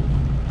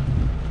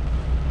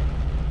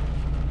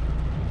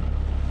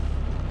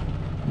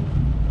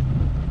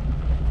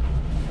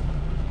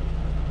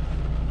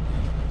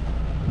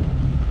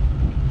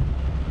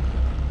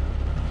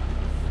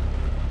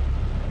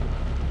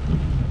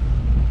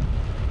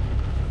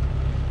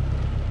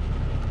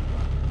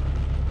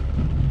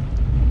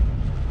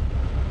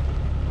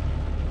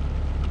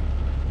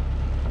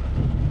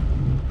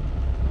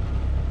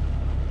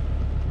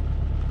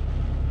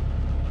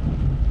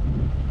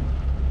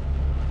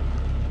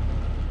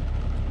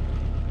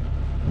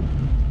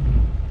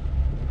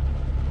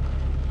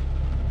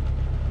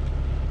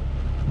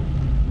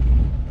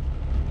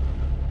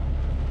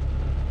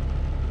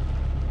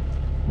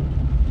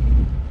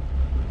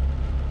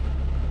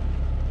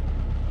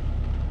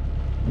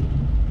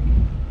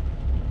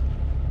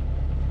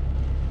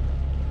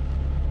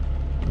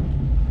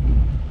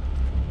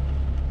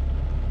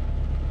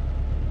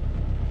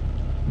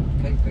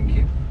 Okay, thank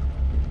you.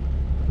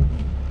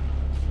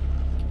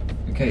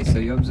 Okay, so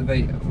your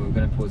observation, we're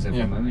going to pause there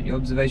for a moment. Your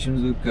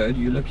observations look good.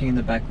 You're looking in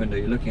the back window,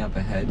 you're looking up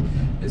ahead.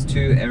 There's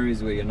 2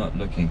 areas where you're not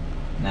looking.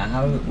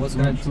 Now, what's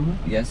going to...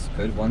 Yes,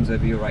 good. One's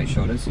over your right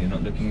shoulder, so you're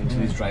not looking into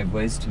these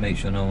driveways to make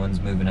sure no one's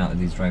moving out of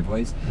these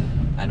driveways.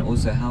 And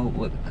also, how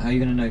are you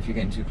going to know if you're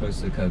getting too close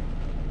to the curb?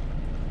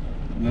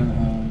 Right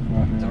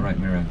mirror. The right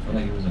mirror. I feel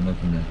like you wasn't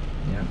looking there.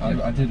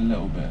 Yeah. I did a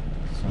little bit.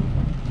 So.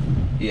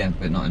 Yeah,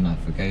 but not enough,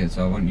 okay?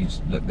 So I want you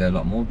to look there a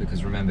lot more,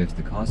 because remember, if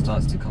the car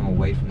starts to come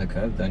away from the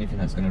curb, the only thing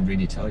that's going to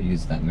really tell you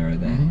is that mirror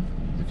there.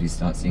 Mm-hmm. If you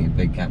start seeing a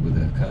big gap with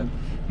the curb,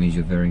 it means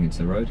you're veering into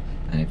the road,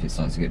 and if it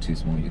starts to get too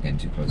small, you're getting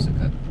too close to the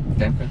curb.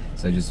 Okay?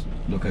 So just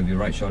look over your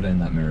right shoulder in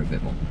that mirror a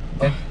bit more.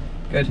 Okay?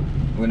 Good.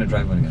 We're going to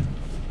drive on again.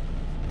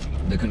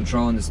 The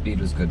control and the speed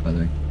was good, by the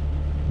way.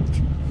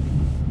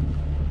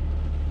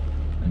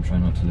 And try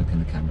not to look in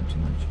the camera too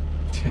much.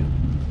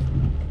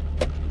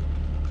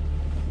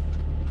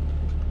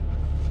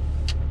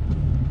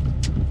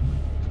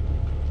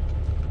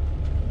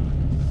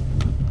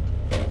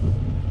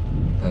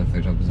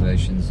 Perfect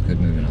observations, good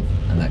moving off.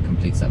 And that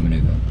completes that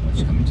manoeuvre once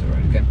you come into the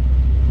road, okay?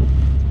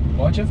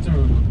 Why'd you have to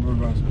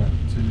reverse back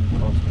to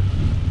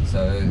crossback?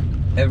 So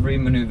every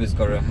manoeuvre's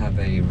got to have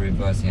a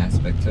reversing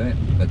aspect to it,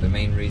 but the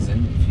main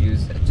reason, if you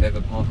use to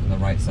ever park on the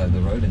right side of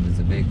the road and there's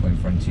a vehicle in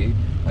front of you,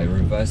 by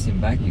reversing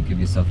back you give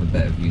yourself a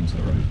better view into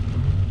the road.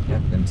 Yeah,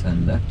 then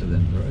turn left at the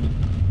end of the road.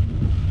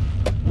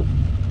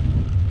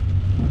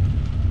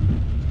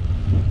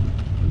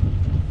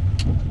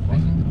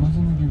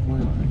 Wasn't it give way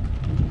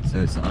like? So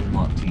it's an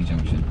unmarked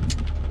T-junction.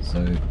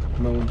 So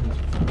No one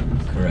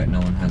has. correct, no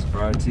one has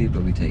priority,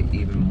 but we take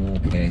even more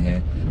care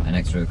here and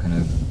extra kind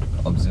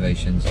of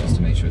observations just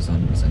to make sure it's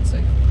 100%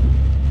 safe.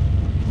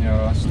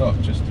 Yeah, I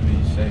stopped just to be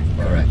safe.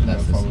 But Correct, I didn't know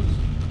that's if I the- was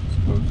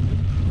supposed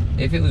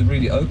to. If it was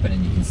really open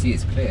and you can see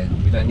it's clear,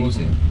 we don't need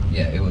to.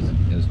 Yeah, it wasn't.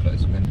 It was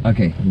close.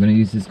 Okay, I'm going to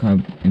use this car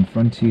in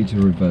front of you to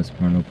reverse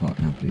parallel park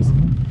now, please.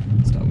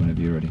 Start whenever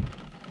you're ready.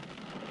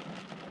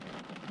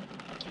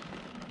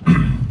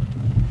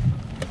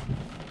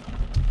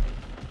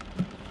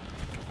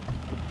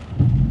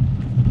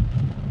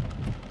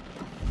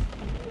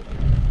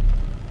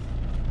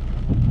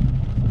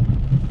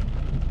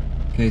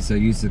 Okay, so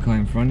use the car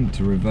in front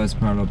to reverse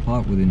parallel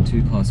park within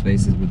 2 car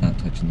spaces without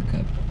touching the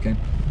curb, okay?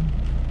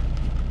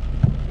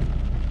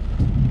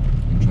 You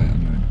can try it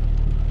on your own.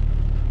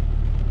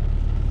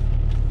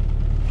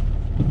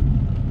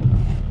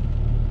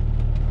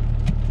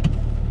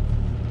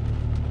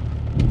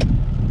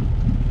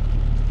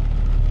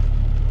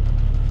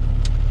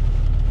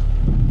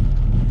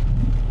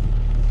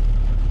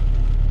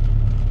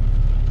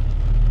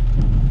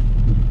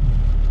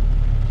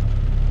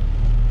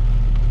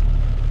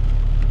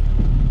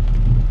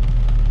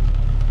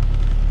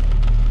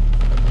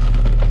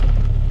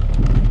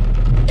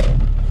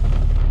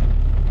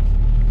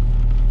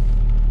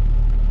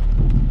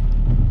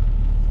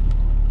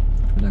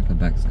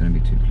 Back's going to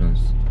be too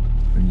close.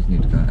 We just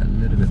need to go a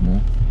little bit more.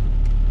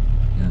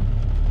 Yeah.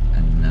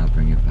 And now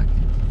bring it back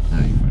in.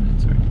 Now you front in,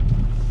 sorry.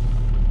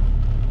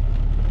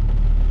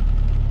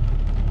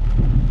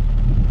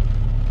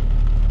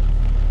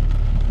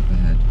 Up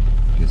ahead.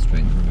 Get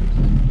straight in the road.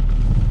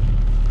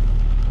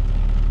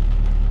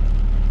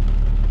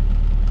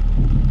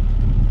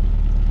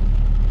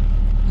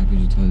 How could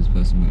you tell this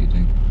person what you're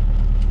doing?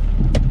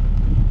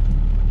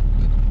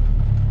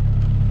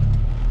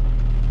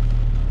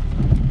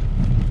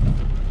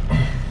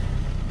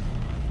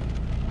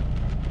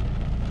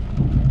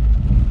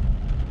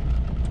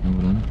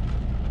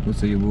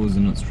 So your wheels are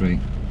not straight.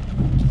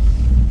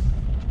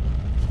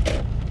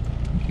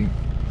 Thank you.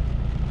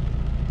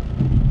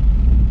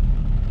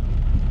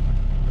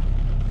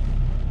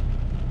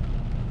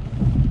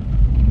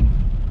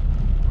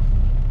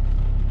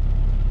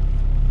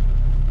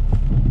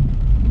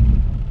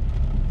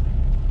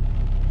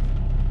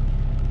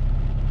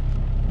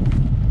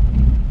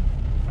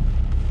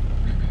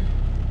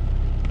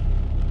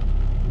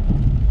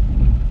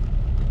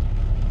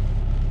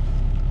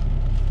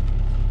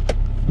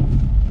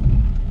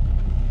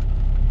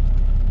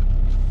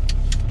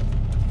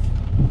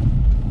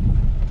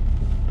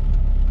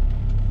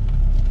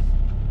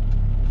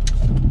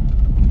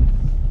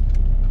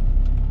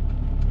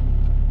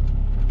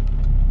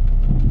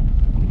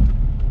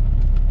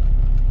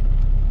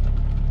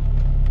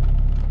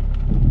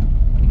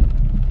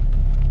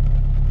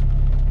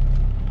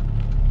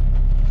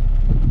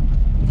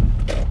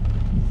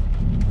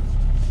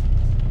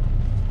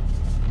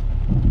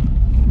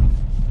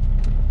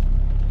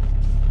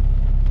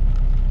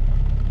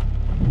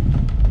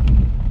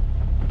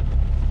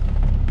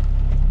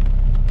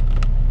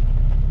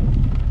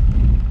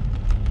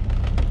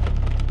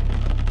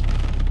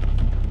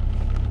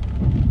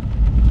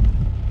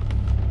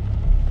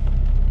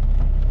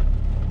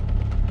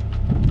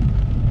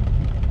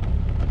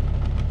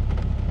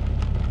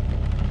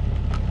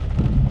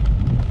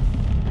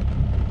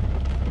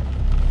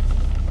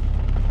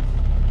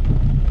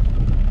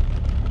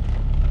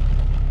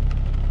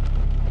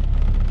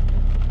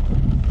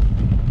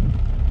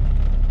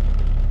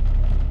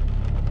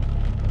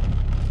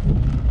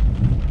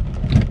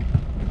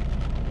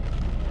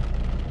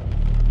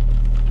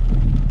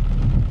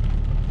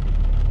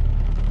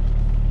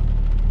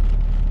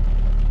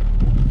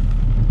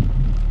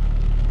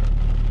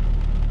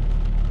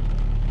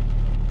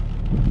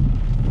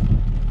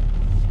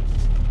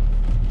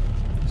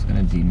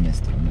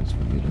 demist it when it's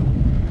for you.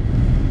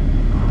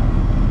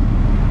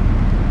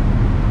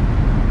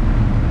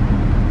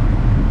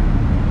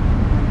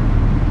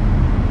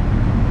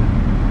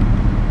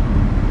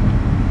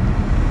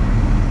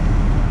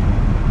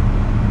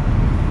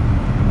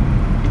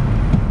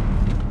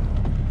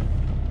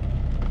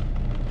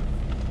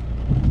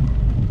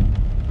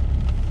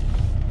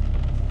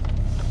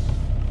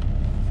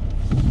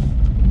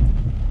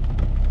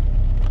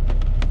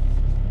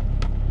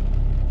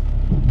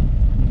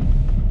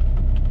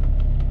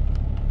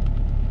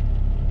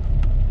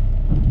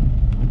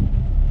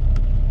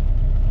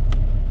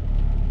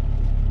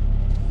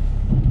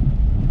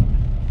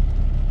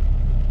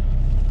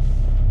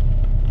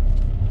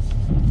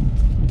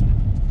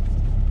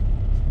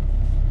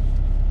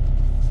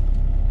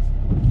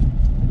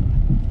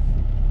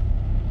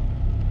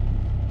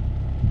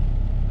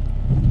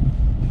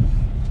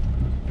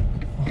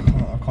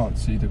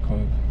 see the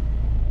curve.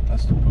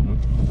 That's the problem.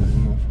 I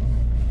don't know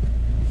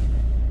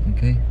if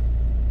Okay.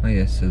 Oh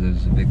yes, so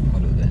there's a big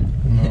puddle there.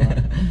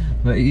 No.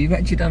 But you've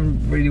actually done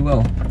really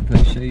well. I'm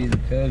going to show you the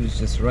curve is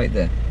just right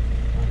there.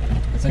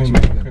 That's actually I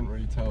really good. couldn't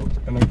really tell,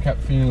 and I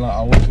kept feeling like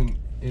I wasn't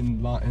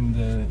in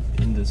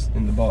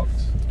the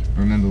box.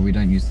 Remember, we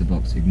don't use the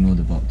box. Ignore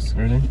the box.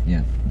 Really?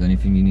 Yeah. The only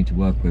thing you need to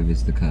work with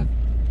is the curve.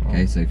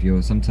 Okay. Oh. So if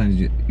you're sometimes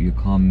your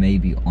car may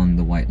be on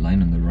the white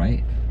line on the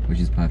right, which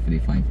is perfectly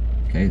fine.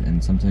 Okay.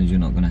 And sometimes you're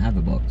not going to have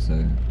a box,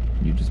 so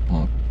you just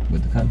park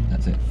with the curve.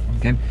 That's it.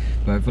 Okay.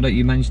 But I feel like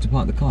you managed to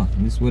park the car,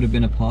 and this would have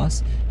been a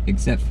pass,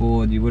 except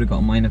for you would have got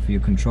a minor for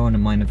your control and a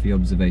minor for your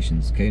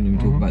observations. Okay. Let me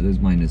talk about those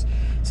minors.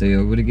 So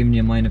I would have given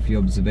you a minor for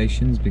your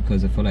observations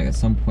because I feel like at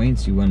some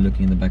points you weren't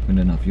looking in the back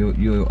window enough.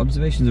 Your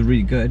observations are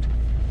really good,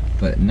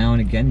 but now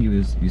and again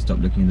you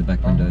stopped looking in the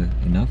back window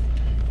enough,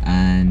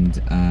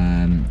 and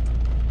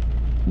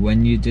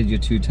when you did your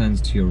 2 turns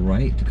to your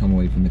right to come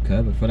away from the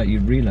curb, I felt like you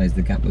realised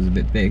the gap was a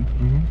bit big,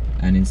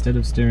 and instead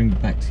of steering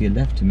back to your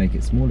left to make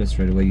it smaller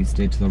straight away, you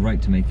steered to the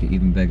right to make it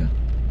even bigger,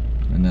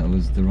 and that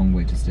was the wrong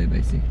way to steer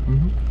basically.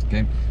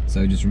 Okay,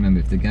 so just remember,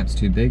 if the gap's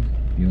too big,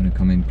 you want to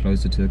come in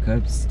closer to the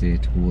curb, steer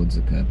towards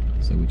the curb.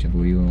 So whichever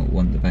way you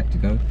want the back to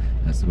go,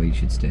 that's the way you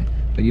should steer.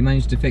 But you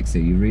managed to fix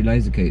it. You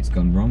realised, okay, it's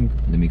gone wrong,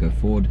 let me go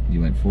forward.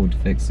 You went forward to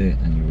fix it,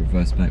 and you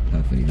reversed back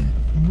perfectly there.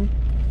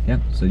 Yeah,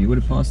 so you would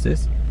have passed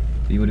this,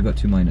 but you would have got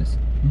 2 minors.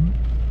 You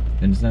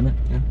understand that?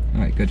 Yeah.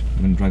 Alright, good.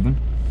 I'm going to drive on.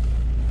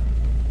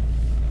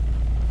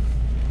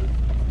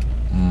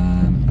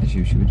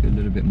 Actually, should we do a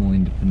little bit more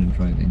independent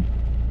driving?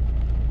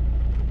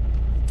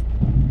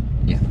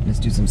 Yeah, let's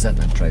do some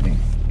sat-nav driving.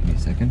 Give me a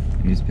second.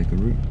 Let me just pick a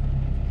route.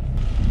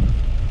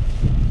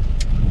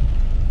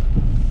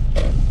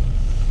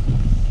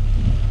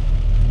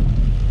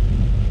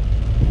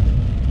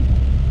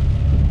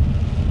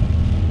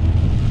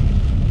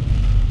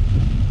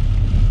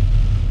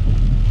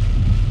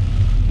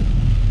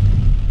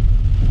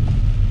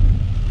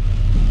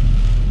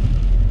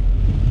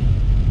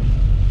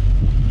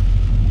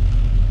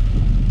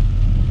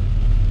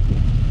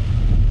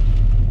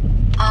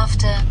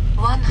 After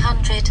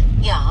 100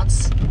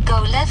 yards,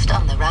 go left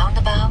on the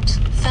roundabout,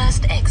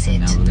 first exit.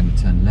 Now we're going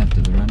to turn left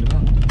at the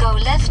roundabout. Go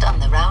left on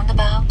the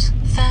roundabout,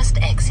 first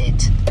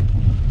exit.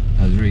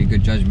 That was really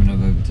good judgment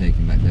of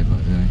overtaking back there, by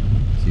the way.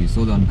 So you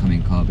saw the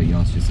oncoming car, but you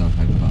asked yourself,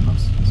 have I got enough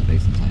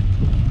space and time?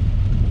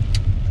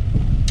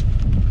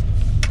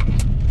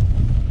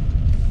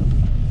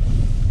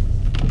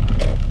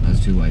 That was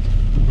too wide.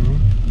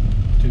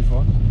 Too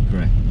far?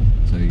 Correct.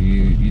 So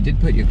you did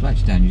put your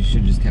clutch down. You should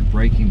have just kept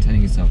braking,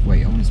 telling yourself,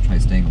 wait, I want to try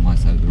staying on my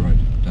side of the road.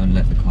 Don't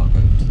let the car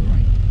go to the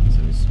right.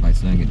 So by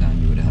slowing it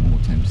down, you would have had more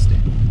time to steer.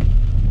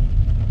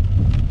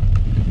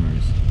 Good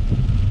mirrors.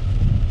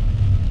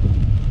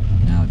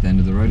 Now at the end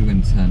of the road, we're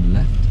going to turn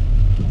left.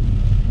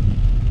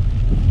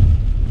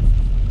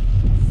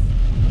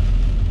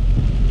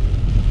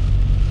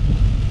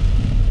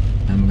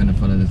 And we're going to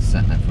follow the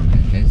sat-nav from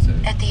here, okay? So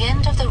At the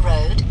end of the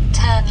road,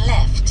 turn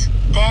left,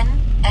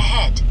 then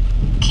ahead.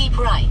 Keep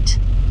right.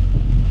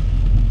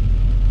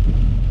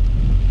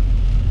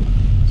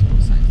 so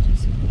what signs do you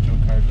see?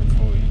 John carried for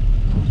 40.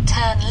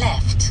 Turn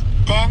left,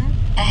 then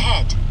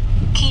ahead.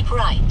 Keep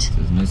right. So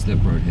there's no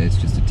slip road here, it's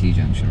just a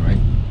T-junction, right?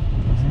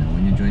 So now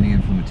when you're joining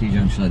in from a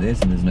T-junction like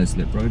this and there's no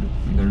slip road,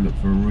 you've got to look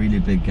for a really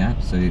big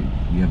gap so you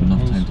have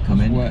enough time to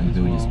come in and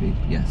build your speed.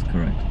 Yes,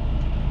 correct.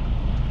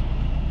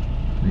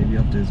 Maybe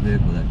after this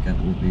vehicle that gap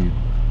will be,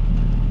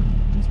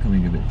 it's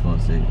coming a bit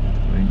faster,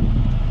 right?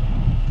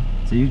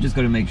 So you've just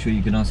got to make sure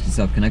you can ask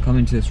yourself, can I come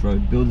into this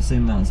road, build the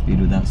same amount of speed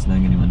without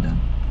slowing anyone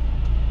down?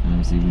 And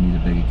obviously we need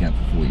a bigger gap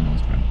for 40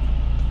 miles per hour.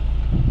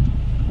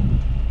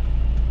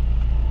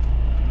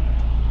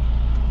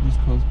 This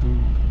car's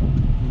going.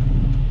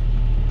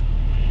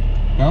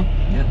 Now?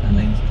 Yeah, that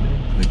lane's clear.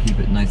 But keep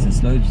it nice and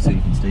slow just so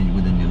you can stay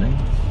within your lane.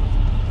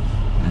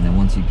 And then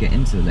once you get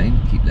into the lane,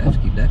 keep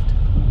left, keep left.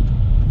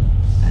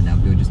 And now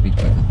build your speed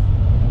quicker.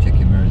 Check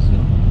your mirrors as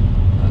well.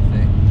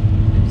 Perfect.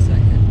 Maybe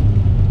second.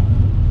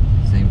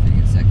 Same thing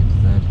at second to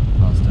third,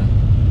 faster.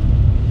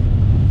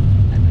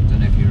 And I don't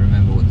know if you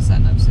remember what the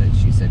sat-nav said.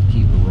 She said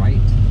keep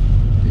right,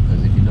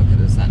 because if you look at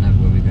the sat-nav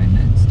where we're going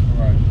next.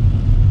 Right.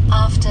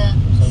 After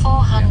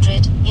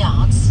 400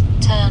 yards,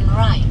 turn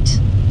right.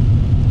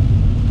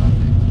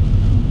 Perfect.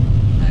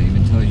 Now it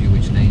even tells you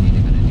which lane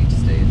you're going to need to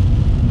stay in.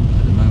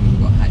 At the moment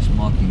we've got hatch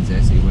markings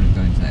there, so you wouldn't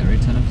go into that area.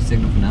 Turn off your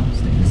signal for now,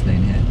 stay in this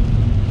lane here.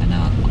 And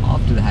now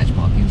after the hatch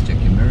markings,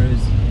 check your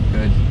mirrors.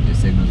 Good, your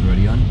signal's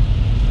already on.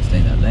 Stay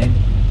in that lane.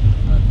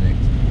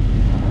 Perfect.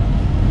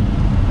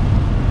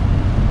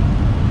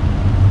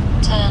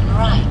 Turn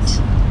right.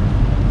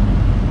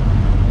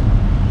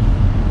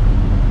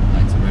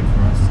 Lights are red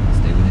for us.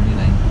 Stay within your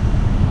lane.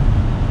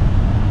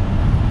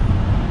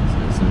 So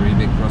it's a really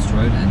big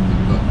crossroad and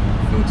we've got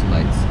filter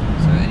lights.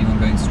 So anyone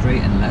going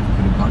straight and left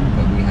could have gone,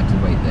 but we had to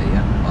wait there,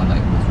 yeah? Our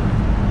light was red.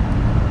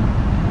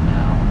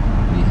 Now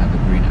we have a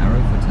green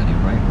arrow for turning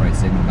right. Right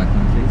signal back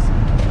on, please.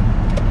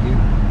 Thank you.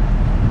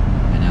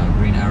 And now a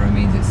green arrow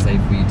means it's safe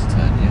for you to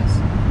turn, yes?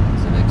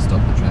 So they've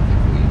stopped the traffic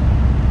for you.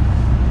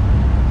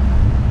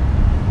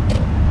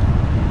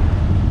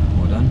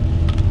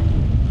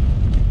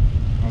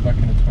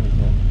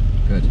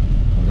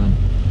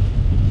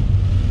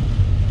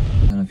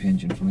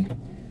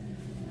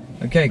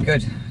 Okay,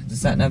 good. The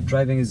sat-nav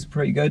driving is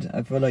pretty good.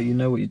 I feel like you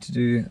know what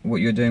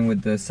you're doing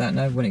with the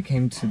sat-nav. When it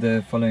came to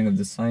the following of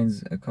the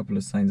signs, a couple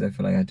of signs I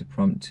feel like I had to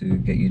prompt to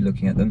get you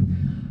looking at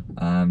them.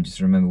 Just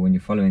remember, when you're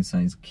following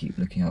signs, keep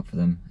looking out for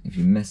them. If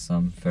you miss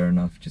some, fair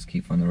enough, just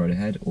keep on the road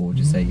ahead, or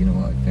just say, you know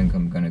what, I think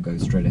I'm going to go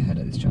straight ahead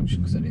at this junction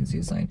because I didn't see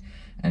a sign.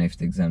 And if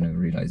the examiner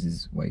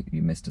realizes, wait,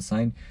 you missed a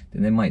sign,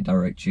 then they might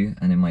direct you,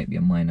 and it might be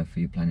a minor for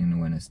your planning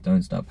awareness.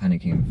 Don't start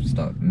panicking,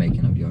 start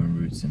making up your own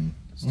routes and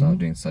start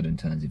doing sudden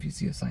turns if you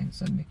see a sign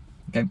suddenly.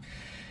 Okay.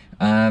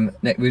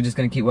 We're just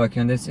going to keep working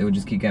on this. It will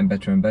just keep getting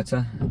better and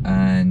better.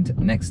 And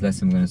next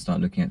lesson, we're going to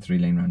start looking at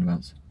 3-lane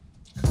roundabouts.